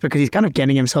instincts, because he's kind of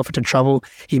getting himself into trouble.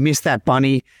 He missed that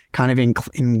bunny kind of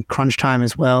in crunch time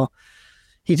as well.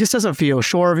 He just doesn't feel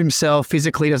sure of himself.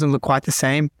 Physically doesn't look quite the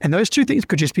same. And those two things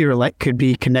could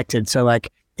be connected. So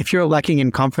like, if you're lacking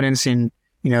in confidence in,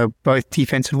 both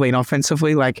defensively and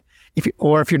offensively, like if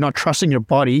you're not trusting your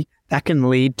body, that can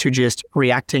lead to just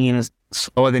reacting in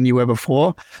slower than you were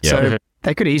before. Yeah. So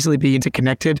they could easily be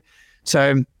interconnected.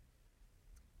 So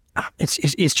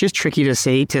it's just tricky to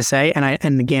say.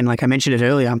 And again, like I mentioned it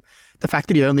earlier, the fact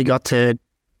that he only got to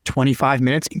 25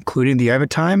 minutes, including the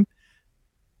overtime,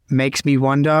 makes me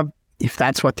wonder if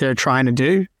that's what they're trying to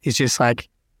do. Is just like,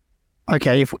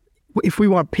 okay, if we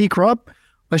want peak Rob,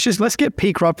 let's get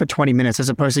peak Rob for 20 minutes as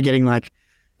opposed to getting like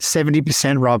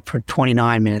 70% Rob for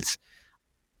 29 minutes.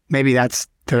 Maybe that's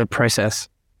the process.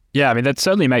 Yeah, I mean, that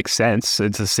certainly makes sense.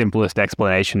 It's the simplest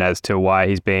explanation as to why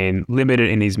he's been limited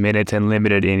in his minutes and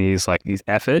limited in his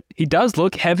effort. He does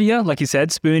look heavier, like you said,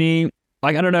 Spoonie.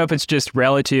 Like, I don't know if it's just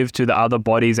relative to the other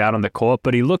bodies out on the court,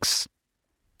 but he looks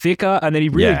thicker, and then he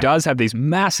really does have these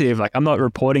massive, like, I'm not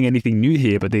reporting anything new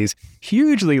here, but these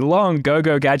hugely long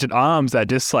go-go gadget arms that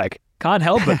just can't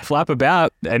help but flap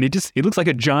about, and he looks like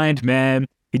a giant man.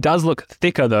 He does look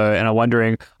thicker though, and I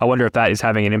wonder if that is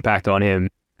having an impact on him,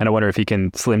 and I wonder if he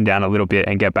can slim down a little bit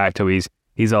and get back to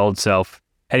his old self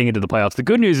heading into the playoffs. The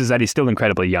good news is that he's still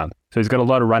incredibly young, so he's got a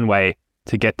lot of runway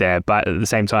to get there, but at the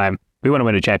same time, we want to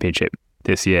win a championship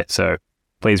this year, so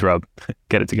please, Rob,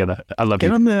 get it together. I love you.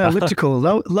 Get on the elliptical,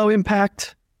 low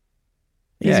impact.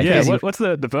 Yeah. What's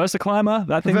the Versaclimber?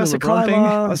 That thing, the LeBron thing?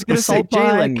 I was going to say,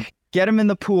 Jalen, get him in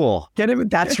the pool.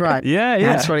 That's right. Yeah.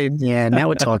 That's right. Yeah, now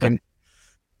we're talking.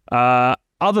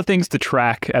 Other things to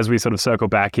track as we sort of circle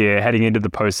back here, heading into the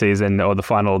postseason or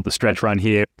the stretch run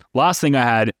here. Last thing I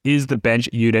had is the bench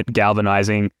unit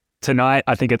galvanizing. Tonight,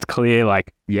 I think it's clear,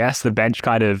 yes, the bench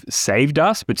kind of saved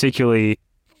us, particularly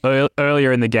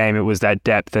earlier in the game. It was that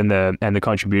depth and the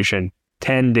contribution,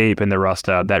 10 deep in the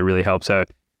roster, that really helped. So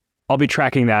I'll be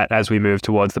tracking that as we move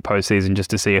towards the postseason,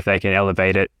 just to see if they can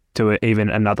elevate it to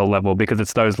even another level, because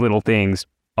it's those little things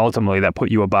ultimately that put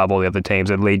you above all the other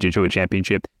teams and lead you to a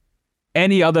championship.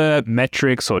 Any other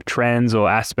metrics or trends or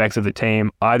aspects of the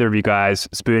team, either of you guys?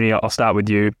 Spoonie, I'll start with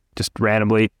you, just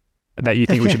randomly, that you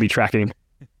think we should be tracking?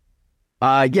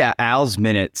 Al's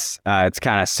minutes. It's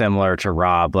kind of similar to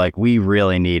Rob. We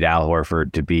really need Al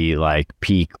Horford to be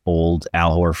peak old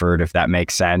Al Horford, if that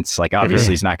makes sense.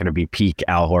 Obviously he's not going to be peak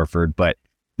Al Horford, but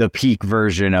the peak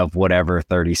version of whatever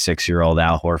 36-year-old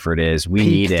Al Horford is. We peak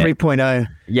need it. 3.0.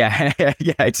 Yeah,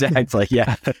 yeah, exactly.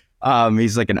 Yeah.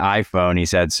 He's like an iPhone.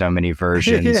 He's had so many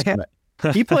versions.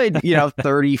 He played,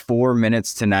 34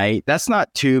 minutes tonight. That's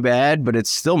not too bad, but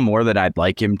it's still more than I'd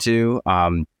like him to.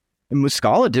 And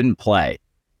Muscala didn't play,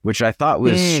 which I thought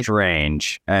was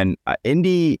strange. And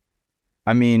Indy,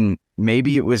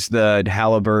 maybe it was the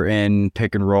Halliburton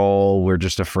pick and roll. We're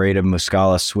just afraid of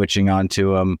Muscala switching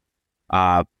onto him.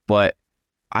 But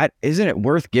isn't it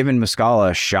worth giving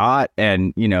Muscala a shot?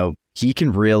 And, he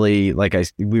can really,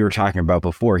 we were talking about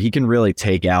before, he can really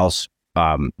take Al's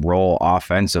role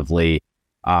offensively.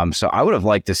 So I would have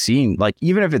liked to see,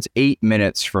 even if it's 8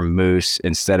 minutes from Moose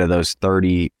instead of those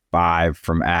 35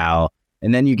 from Al,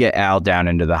 and then you get Al down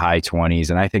into the high 20s,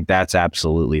 and I think that's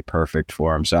absolutely perfect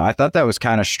for him. So I thought that was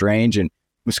kind of strange, and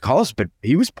Muscala's, but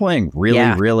he was playing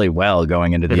really well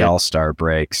going into the All-Star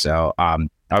break. So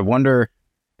I wonder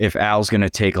if Al's going to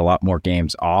take a lot more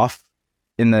games off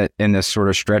in this sort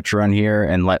of stretch run here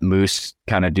and let Moose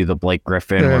kind of do the Blake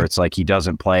Griffin where it's like he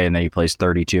doesn't play and then he plays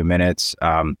 32 minutes.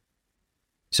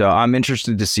 So I'm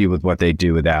interested to see what they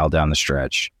do with Al down the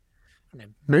stretch.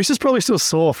 Moose is probably still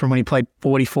sore from when he played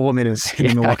 44 minutes in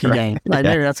the Milwaukee game. Like,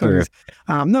 maybe that's what it is.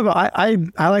 No, but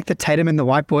I like the Tatum and the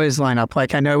White Boys lineup.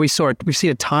 Like, I know we've seen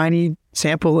a tiny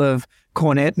sample of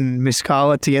Kornet and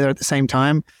Muscala together at the same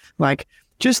time. Like,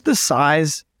 just the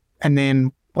size and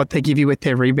then what they give you with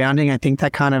their rebounding, I think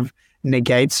that kind of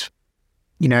negates,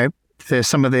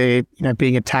 some of the,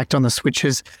 being attacked on the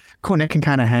switches. Kornet can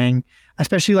kind of hang,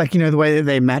 especially like, the way that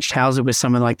they matched Hauser with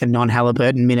some of like the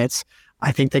non-Halliburton minutes.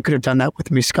 I think they could have done that with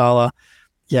Muscala.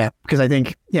 Yeah, because I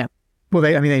think, well,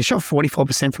 they shot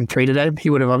 44% from three today. He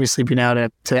would have obviously been able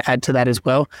to add to that as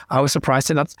well. I was surprised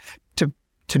to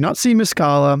not see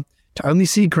Muscala, to only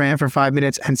see Grant for 5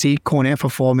 minutes and see Kornet for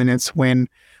 4 minutes when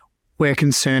we're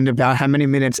concerned about how many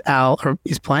minutes Al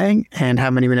is playing and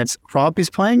how many minutes Rob is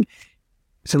playing.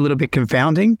 It's a little bit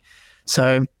confounding.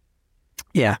 So,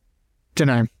 yeah, don't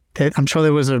know. I'm sure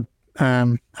there was a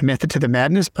method to the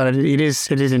madness, but it is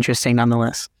interesting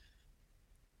nonetheless.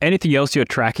 Anything else you're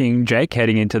tracking, Jake,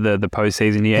 heading into the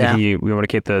postseason here? Yeah. We want to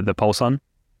keep the pulse on?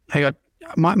 I got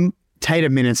my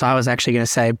Tatum minutes, I was actually going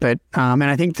to say, but and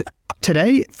I think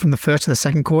today, from the first to the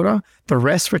second quarter, the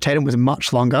rest for Tatum was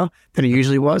much longer than it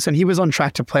usually was, and he was on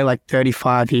track to play like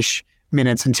 35-ish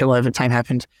minutes until overtime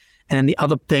happened. And then the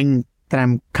other thing that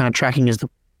I'm kind of tracking is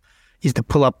the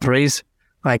pull-up threes.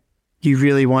 Like, you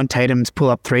really want Tatum's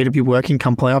pull-up three to be working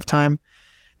come playoff time.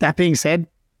 That being said,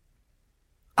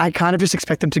 I kind of just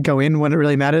expect them to go in when it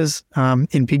really matters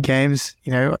in big games.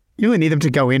 You really need them to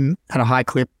go in at a high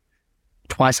clip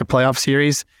twice a playoff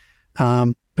series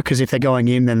because if they're going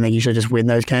in, then they usually just win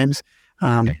those games.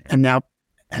 And now,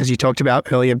 as you talked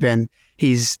about earlier, Ben,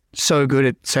 he's so good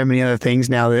at so many other things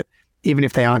now that even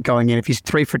if they aren't going in, if he's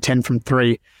 3 for 10 from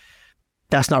three,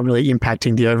 that's not really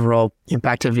impacting the overall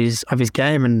impact of his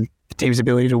game and the team's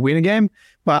ability to win a game.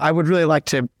 But I would really like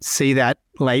to see that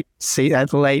late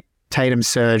Tatum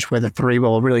surge where the three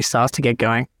ball really starts to get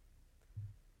going.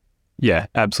 Yeah,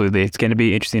 absolutely. It's going to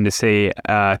be interesting to see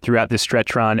throughout this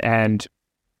stretch run. And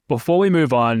before we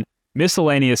move on,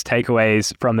 miscellaneous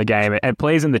takeaways from the game. And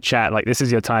please in the chat, like, this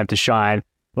is your time to shine.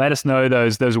 Let us know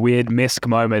those weird misc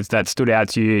moments that stood out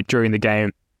to you during the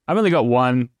game. I've only got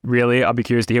one, really. I'll be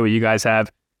curious to hear what you guys have.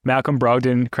 Malcolm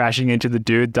Brogdon crashing into the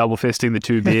dude, double fisting the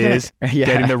two beers,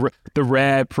 getting the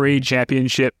rare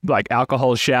pre-championship like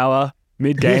alcohol shower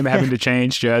mid-game, having to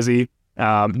change jersey.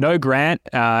 No Grant,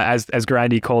 as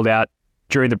Grandy called out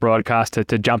during the broadcast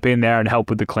to jump in there and help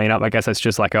with the cleanup. I guess that's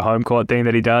just like a home court thing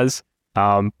that he does.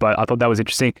 But I thought that was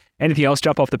interesting. Anything else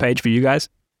jump off the page for you guys?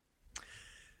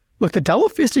 Look, the double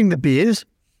fisting the beers,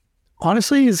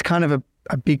 honestly, is kind of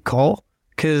a big call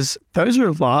because those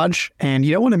are large and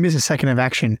you don't want to miss a second of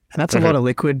action. And that's a lot of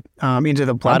liquid into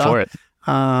the bladder. I'm for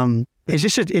it.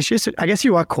 It's just, I guess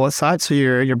you are courtside, so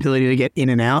your ability to get in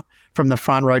and out from the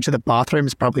front row to the bathroom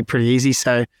is probably pretty easy.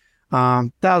 So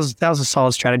that was a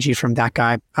solid strategy from that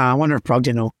guy. I wonder if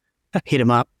Brogdon will hit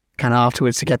him up kind of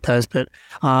afterwards to get those. But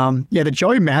the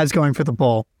Joey Mads going for the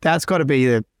ball, that's got to be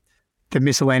the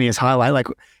miscellaneous highlight. Like,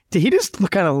 did he just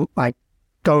kind of like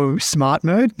go smart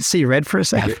mode and see red for a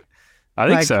second? I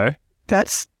think so.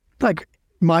 That's like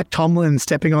Mike Tomlin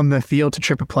stepping on the field to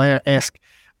trip a player-esque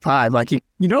vibe. Like, you're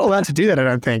not allowed to do that, I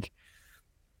don't think.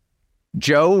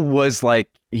 Joe was like,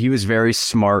 he was very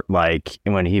smart, like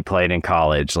when he played in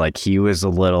college. Like,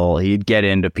 he'd get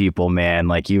into people, man.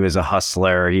 Like, he was a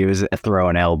hustler. He was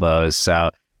throwing elbows.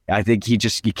 So I think you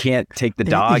can't take the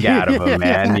dog out of him,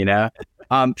 man,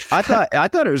 I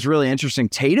thought it was really interesting.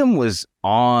 Tatum was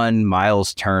on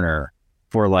Miles Turner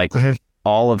for like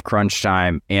all of crunch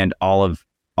time and all of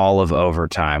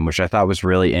overtime, which I thought was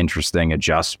really interesting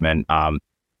adjustment.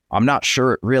 I'm not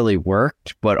sure it really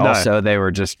worked, but also they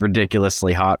were just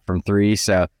ridiculously hot from three.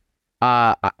 So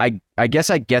I guess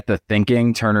I get the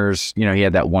thinking. Turner's, he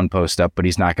had that one post up, but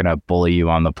he's not going to bully you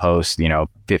on the post,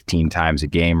 15 times a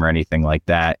game or anything like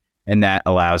that. And that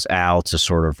allows Al to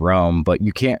sort of roam, but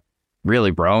you can't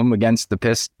really roam against the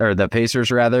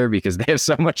Pacers rather, because they have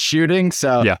so much shooting.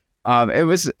 So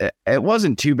it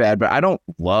wasn't too bad, but I don't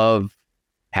love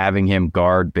having him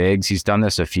guard bigs. He's done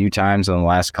this a few times in the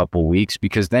last couple weeks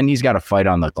because then he's got to fight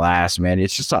on the glass, man.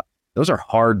 It's just those are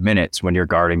hard minutes when you're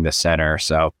guarding the center.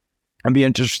 So I'd be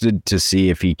interested to see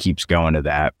if he keeps going to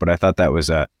that. But I thought that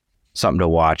was something to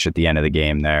watch at the end of the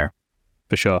game there.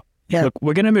 For sure. Yeah. Look,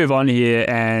 we're going to move on here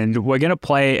and we're going to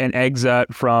play an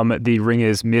excerpt from the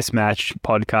Ringers Mismatch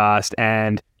podcast.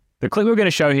 And the clip we're going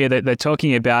to show here, they're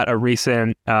talking about a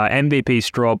recent MVP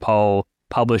straw poll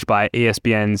published by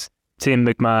ESPN's Tim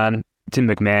McMahon,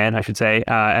 I should say,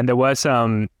 and there were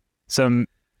some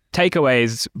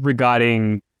takeaways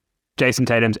regarding Jason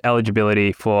Tatum's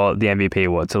eligibility for the MVP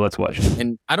award. So let's watch.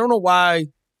 And I don't know why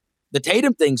the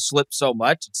Tatum thing slipped so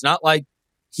much. It's not like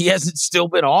he hasn't still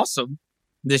been awesome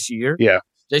this year. Yeah.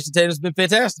 Jason Tatum's been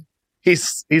fantastic.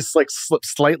 He's like slipped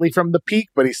slightly from the peak,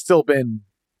 but he's still been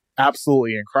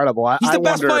absolutely incredible. He's the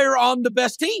best player on the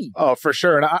best team. Oh, for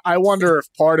sure. And I wonder if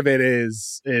part of it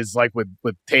is like with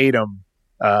Tatum,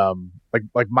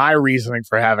 like my reasoning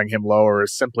for having him lower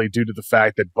is simply due to the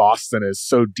fact that Boston is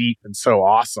so deep and so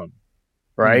awesome.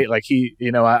 Right? Like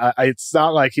it's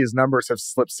not like his numbers have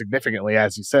slipped significantly,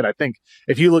 as you said. I think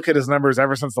if you look at his numbers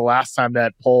ever since the last time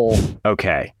that poll.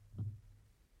 Okay.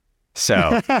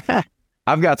 So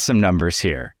I've got some numbers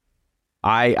here.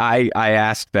 I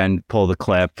asked Ben to pull the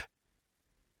clip.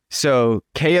 So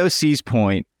KOC's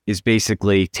point is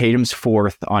basically Tatum's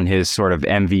fourth on his sort of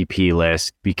MVP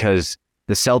list because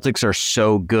the Celtics are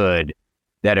so good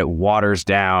that it waters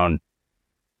down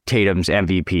Tatum's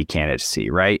MVP candidacy,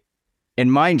 right?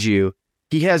 And mind you,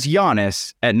 he has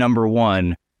Giannis at number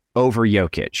one over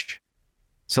Jokic.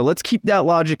 So let's keep that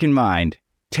logic in mind.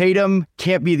 Tatum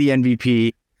can't be the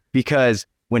MVP because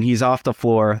when he's off the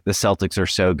floor, the Celtics are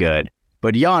so good.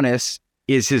 But Giannis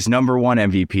is his number one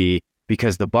MVP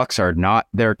because the Bucks are not.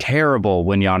 They're terrible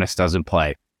when Giannis doesn't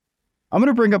play. I'm going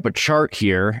to bring up a chart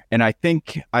here, and I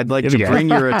think I'd like to bring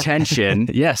your attention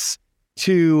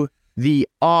to the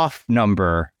off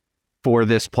number for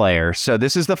this player. So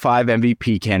this is the 5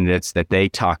 MVP candidates that they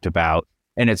talked about,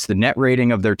 and it's the net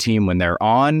rating of their team when they're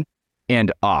on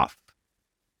and off.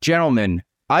 Gentlemen,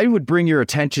 I would bring your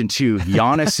attention to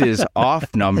Giannis's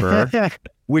off number,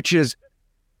 which is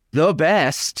the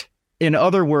best. In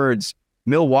other words,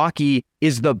 Milwaukee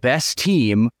is the best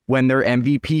team when their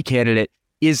MVP candidate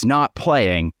is not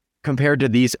playing compared to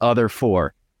these other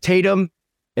 4. Tatum,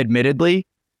 admittedly,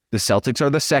 the Celtics are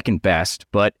the second best,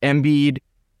 but Embiid.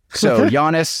 So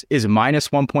Giannis is minus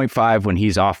 1.5 when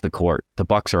he's off the court. The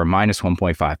Bucks are a minus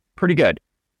 1.5. Pretty good.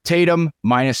 Tatum,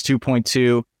 minus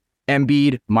 2.2.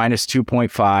 Embiid, minus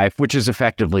 2.5, which is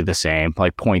effectively the same,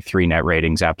 like 0.3 net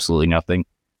ratings, absolutely nothing.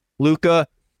 Luka,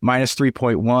 minus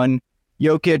 3.1.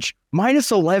 Jokic,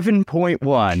 minus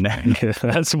 11.1.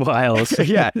 That's wild.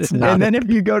 Yeah. And then if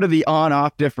you go to the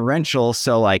on-off differential,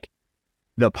 so like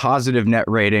the positive net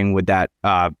rating with that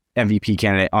MVP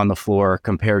candidate on the floor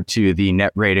compared to the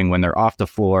net rating when they're off the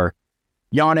floor,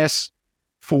 Giannis,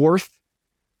 fourth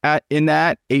in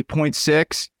that,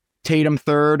 8.6. Tatum,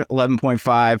 third,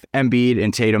 11.5. Embiid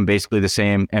and Tatum, basically the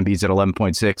same. Embiid's at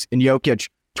 11.6. And Jokic,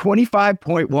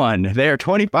 25.1. They are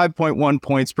 25.1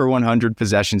 points per 100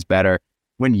 possessions better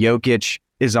when Jokic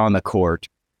is on the court.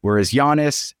 Whereas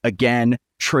Giannis, again,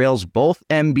 trails both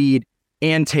Embiid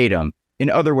and Tatum.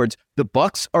 In other words, the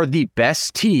Bucks are the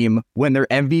best team when their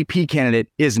MVP candidate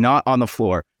is not on the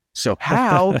floor. So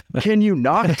how can you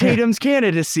knock Tatum's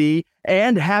candidacy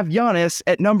and have Giannis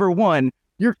at number one?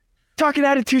 You're talking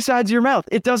out of two sides of your mouth.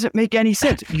 It doesn't make any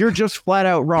sense. You're just flat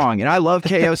out wrong. And I love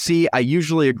KOC. I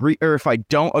usually agree, or if I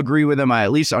don't agree with him, I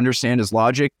at least understand his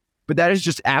logic. But that is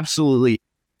just absolutely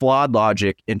flawed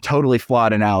logic and totally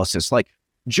flawed analysis. Like,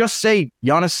 just say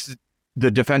Giannis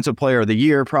the defensive player of the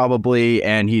year probably,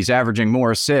 and he's averaging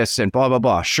more assists and blah, blah,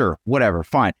 blah. Sure, whatever,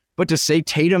 fine. But to say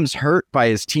Tatum's hurt by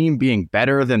his team being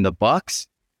better than the Bucks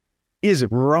is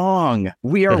wrong.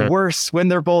 We are worse when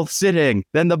they're both sitting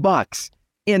than the Bucks.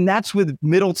 And that's with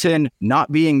Middleton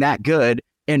not being that good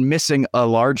and missing a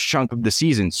large chunk of the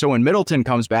season. So when Middleton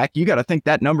comes back, you got to think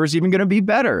that number's even going to be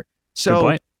better.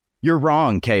 So you're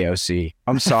wrong, KOC.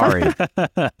 I'm sorry.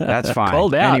 That's fine.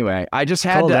 Called out. Anyway, I just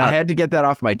had I had to get that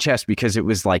off my chest because it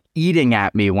was like eating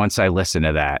at me once I listened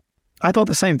to that. I thought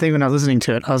the same thing when I was listening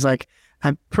to it. I was like,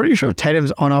 I'm pretty sure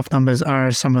Tatum's on-off numbers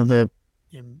are some of the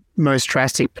most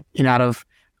drastic out of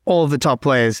all of the top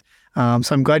players. So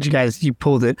I'm glad you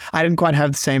pulled it. I didn't quite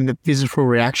have the same visceral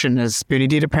reaction as Spoonie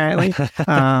did, apparently.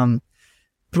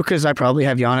 Because I probably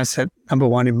have Giannis at number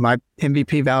one in my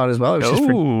MVP ballot as well.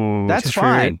 That's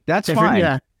fine. That's fine.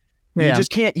 Yeah. You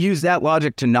just can't use that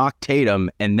logic to knock Tatum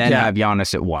and then have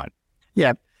Giannis at one.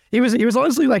 Yeah. It was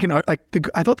honestly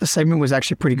I thought the segment was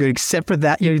actually pretty good, except for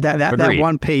that that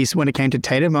one piece when it came to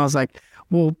Tatum. I was like,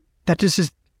 well, that just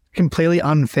is completely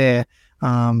unfair,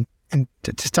 and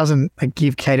it just doesn't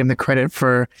give Tatum the credit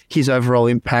for his overall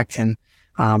impact and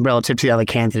relative to the other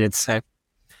candidates. So,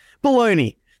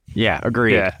 baloney. Yeah,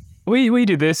 agreed. Yeah. We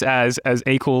do this as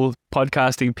equal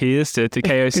podcasting peers to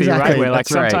KOC, exactly. right? Where like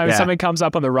sometimes right, something comes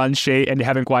up on the run sheet and you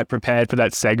haven't quite prepared for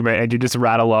that segment and you just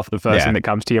rattle off the first thing that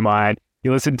comes to your mind.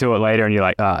 You listen to it later and you're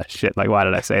like, oh shit, like why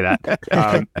did I say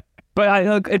that? But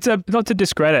look, it's not to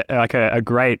discredit like a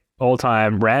great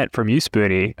all-time rant from you,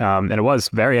 Spoonie, and it was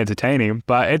very entertaining.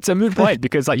 But it's a moot point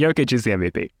because like Jokic is the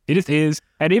MVP. He just is,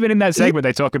 and even in that segment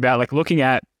they talk about like looking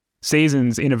at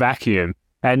seasons in a vacuum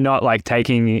and not like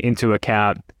taking into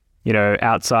account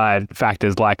outside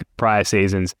factors like prior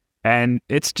seasons. And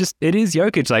it is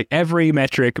Jokic. Like every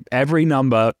metric, every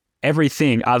number,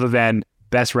 everything other than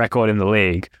best record in the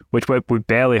league, which we're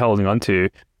barely holding on to,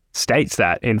 states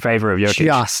that in favor of Jokic.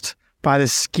 Just by the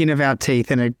skin of our teeth,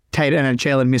 and a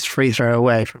Jalen missed free throw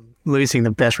away from losing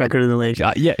the best record in the league.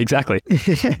 Yeah, exactly.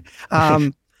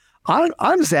 I'm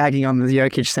zagging on the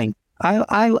Jokic thing.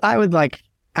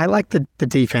 I like the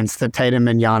defense that Tatum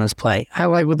and Giannis play.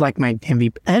 I would like my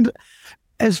MVP, and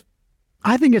as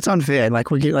I think it's unfair.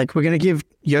 Like we're going to give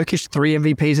Jokic 3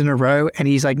 MVPs in a row, and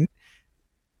he's like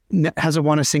hasn't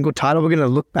won a single title. We're going to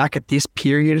look back at this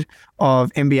period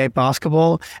of NBA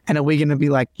basketball, and are we going to be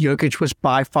like Jokic was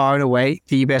by far and away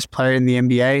the best player in the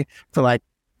NBA for like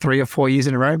 3 or 4 years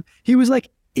in a row? He was like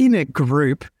in a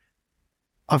group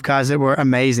of guys that were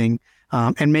amazing.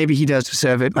 And maybe he does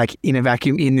deserve it, like in a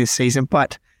vacuum in this season,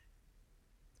 but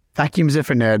vacuums are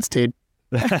for nerds, dude.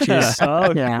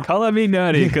 Call me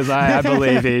nerdy because I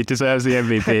believe he deserves the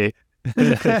MVP.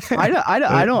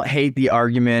 I don't hate the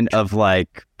argument of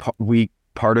like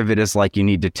part of it is like you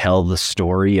need to tell the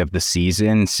story of the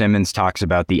season. Simmons talks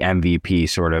about the MVP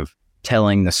sort of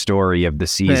telling the story of the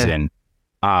season.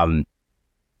 Yeah.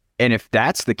 And if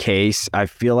that's the case, I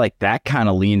feel like that kind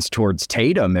of leans towards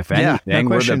Tatum. If anything,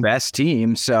 we're the best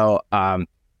team. So, I'm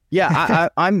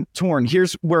torn.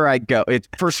 Here's where I go.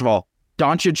 First of all,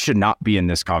 Doncic should not be in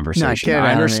this conversation.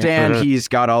 I understand he's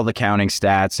got all the counting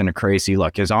stats and a crazy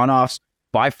look. His on-offs,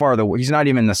 by far, he's not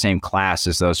even in the same class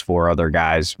as those 4 other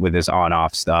guys with his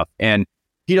on-off stuff. And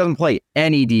he doesn't play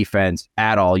any defense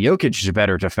at all. Jokic is a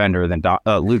better defender than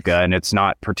Luka, and it's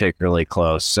not particularly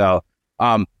close. So,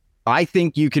 I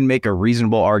think you can make a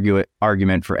reasonable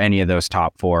argument for any of those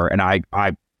top 4, and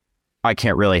I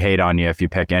can't really hate on you if you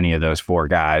pick any of those 4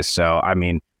 guys. So, I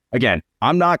mean, again,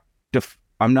 I'm not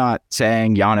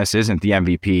saying Giannis isn't the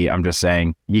MVP. I'm just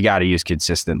saying you got to use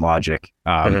consistent logic.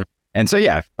 And so,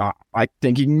 I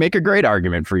think you can make a great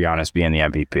argument for Giannis being the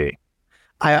MVP.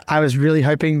 I was really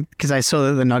hoping, because I saw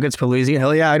that the Nuggets were losing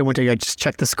earlier, I went to go just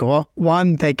check the score.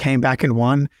 They came back and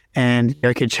won, and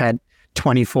Jokic had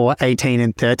 24, 18,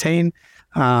 and 13.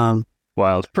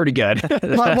 Wild. Pretty good.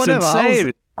 That's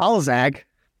insane. I'll zag.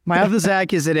 My other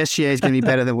zag is that SGA is going to be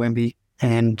better than Wemby.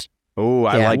 And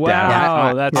I like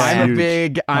that. That's I'm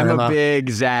a big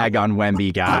zag on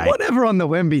Wemby guy. Whatever on the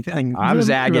Wemby thing. I'm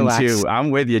zagging too. I'm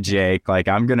with you, Jake. Like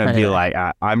I'm gonna be like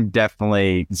I'm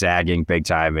definitely zagging big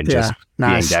time and just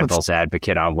being devil's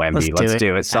advocate on Wemby. Let's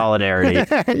do it. Solidarity.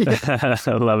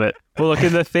 I love it. Well, look,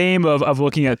 in the theme of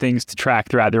looking at things to track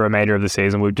throughout the remainder of the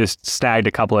season, we've just snagged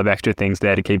a couple of extra things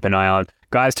there to keep an eye on.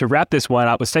 Guys, to wrap this one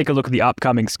up, let's take a look at the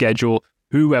upcoming schedule,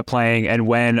 who we're playing and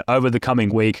when over the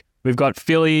coming week. We've got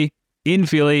Philly in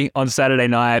Philly on Saturday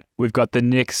night. We've got the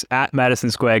Knicks at Madison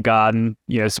Square Garden,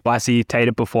 spicy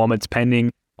Tatum performance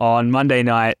pending on Monday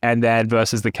night, and then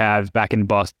versus the Cavs back in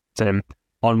Boston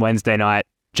on Wednesday night.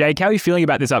 Jake, how are you feeling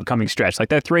about this upcoming stretch? Like,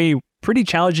 they're 3 pretty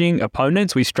challenging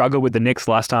opponents. We struggled with the Knicks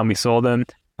last time we saw them.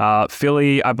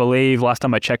 Philly, I believe, last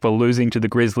time I checked, were losing to the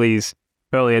Grizzlies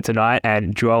earlier tonight,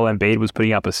 and Joel Embiid was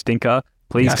putting up a stinker.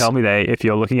 Please tell me if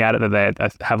you're looking at it, that they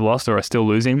have lost or are still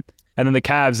losing. And then the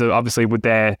Cavs, are obviously, with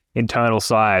their internal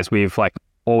size, we've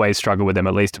always struggled with them,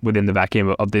 at least within the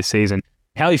vacuum of this season.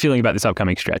 How are you feeling about this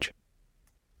upcoming stretch?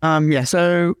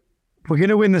 So we're going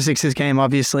to win the Sixers game,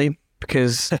 obviously,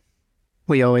 because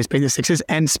we always beat the Sixers,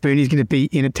 and Spoonie's going to be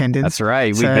in attendance. That's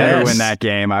right. We better win that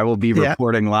game. I will be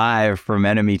reporting live from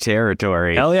enemy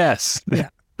territory. Hell yes. Yeah.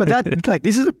 But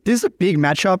this is a big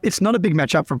matchup. It's not a big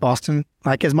matchup for Boston.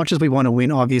 Like, as much as we want to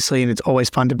win, obviously, and it's always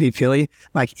fun to beat Philly,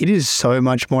 like, it is so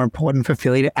much more important for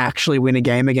Philly to actually win a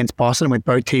game against Boston when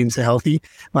both teams are healthy.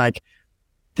 Like,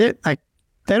 they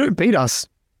don't beat us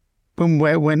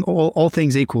when all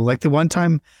things equal. Like, the one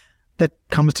time that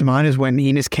comes to mind is when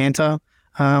Enes Kanter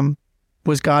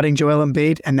was guarding Joel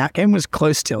Embiid, and that game was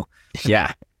close still.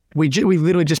 Yeah. We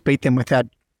literally just beat them without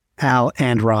Al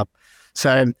and Rob.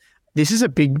 So this is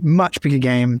a much bigger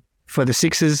game for the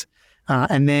Sixers.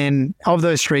 And then of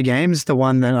those 3 games, the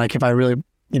one that, like, if I really,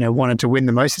 wanted to win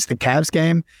the most, it's the Cavs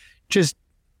game, just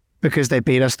because they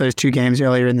beat us those 2 games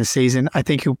earlier in the season. I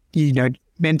think,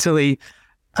 mentally,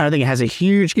 I don't think it has a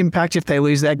huge impact if they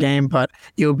lose that game, but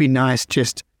it would be nice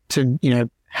just to,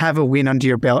 have a win under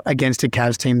your belt against a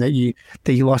Cavs team that you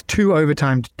lost 2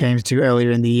 overtime games to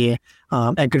earlier in the year,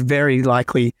 and could very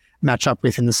likely match up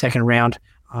with in the second round.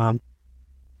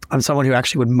 I'm someone who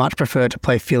actually would much prefer to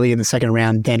play Philly in the second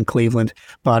round than Cleveland.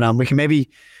 But we can maybe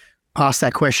ask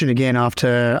that question again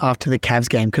after the Cavs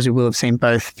game, because we will have seen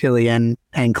both Philly and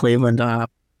Cleveland.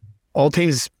 All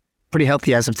teams pretty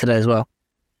healthy as of today as well.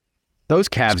 Those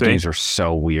Cavs games are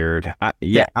so weird.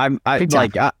 I'm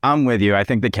with you. I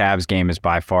think the Cavs game is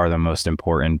by far the most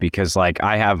important because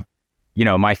I have,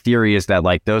 my theory is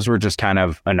that those were just kind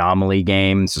of anomaly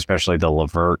games, especially the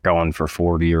LeVert going for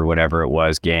 40 or whatever it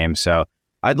was game. So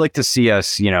I'd like to see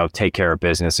us, take care of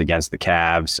business against the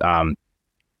Cavs.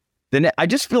 I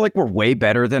just feel like we're way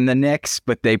better than the Knicks,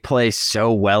 but they play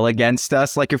so well against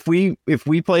us. If we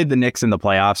played the Knicks in the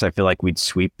playoffs, I feel like we'd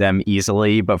sweep them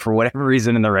easily. But for whatever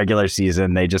reason in the regular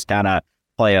season, they just kind of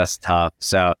play us tough.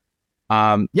 So,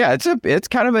 it's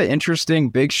kind of an interesting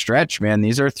big stretch, man.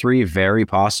 These are 3 very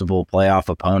possible playoff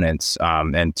opponents,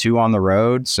 and 2 on the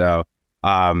road. So,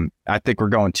 I think we're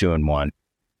going 2-1.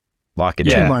 Lock it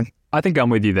in. 2-1. I think I'm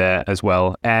with you there as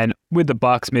well. And with the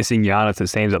Bucks missing Giannis, it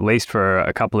seems, at least for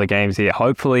a couple of games here,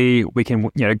 hopefully we can go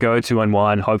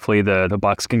 2-1. Hopefully the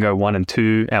Bucks can go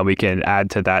 1-2, and we can add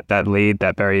to that lead,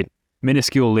 that very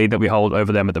minuscule lead that we hold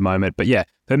over them at the moment. But yeah,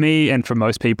 for me and for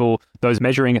most people, those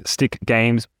measuring stick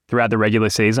games throughout the regular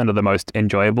season are the most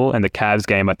enjoyable, and the Cavs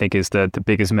game, I think, is the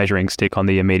biggest measuring stick on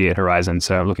the immediate horizon.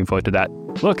 So I'm looking forward to that.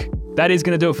 Look, that is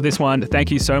going to do it for this one.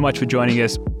 Thank you so much for joining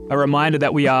us. A reminder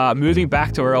that we are moving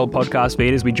back to our old podcast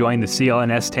feed as we join the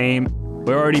CLNS team.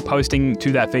 We're already posting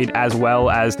to that feed as well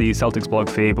as the Celtics blog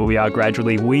feed, but we are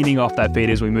gradually weaning off that feed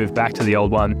as we move back to the old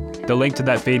one. The link to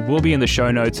that feed will be in the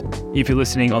show notes if you're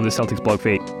listening on the Celtics blog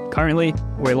feed. Currently,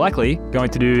 we're likely going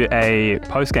to do a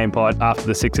post-game pod after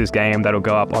the Sixers game that'll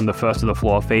go up on the First to the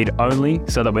Floor feed only,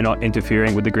 so that we're not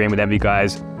interfering with the Green with Envy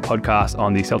guys podcast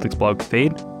on the Celtics blog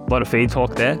feed. A lot of feed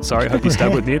talk there. Sorry, hope you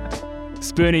stuck with me.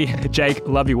 Spoonie, Jake,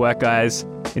 love your work, guys.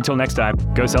 Until next time,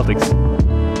 go Celtics.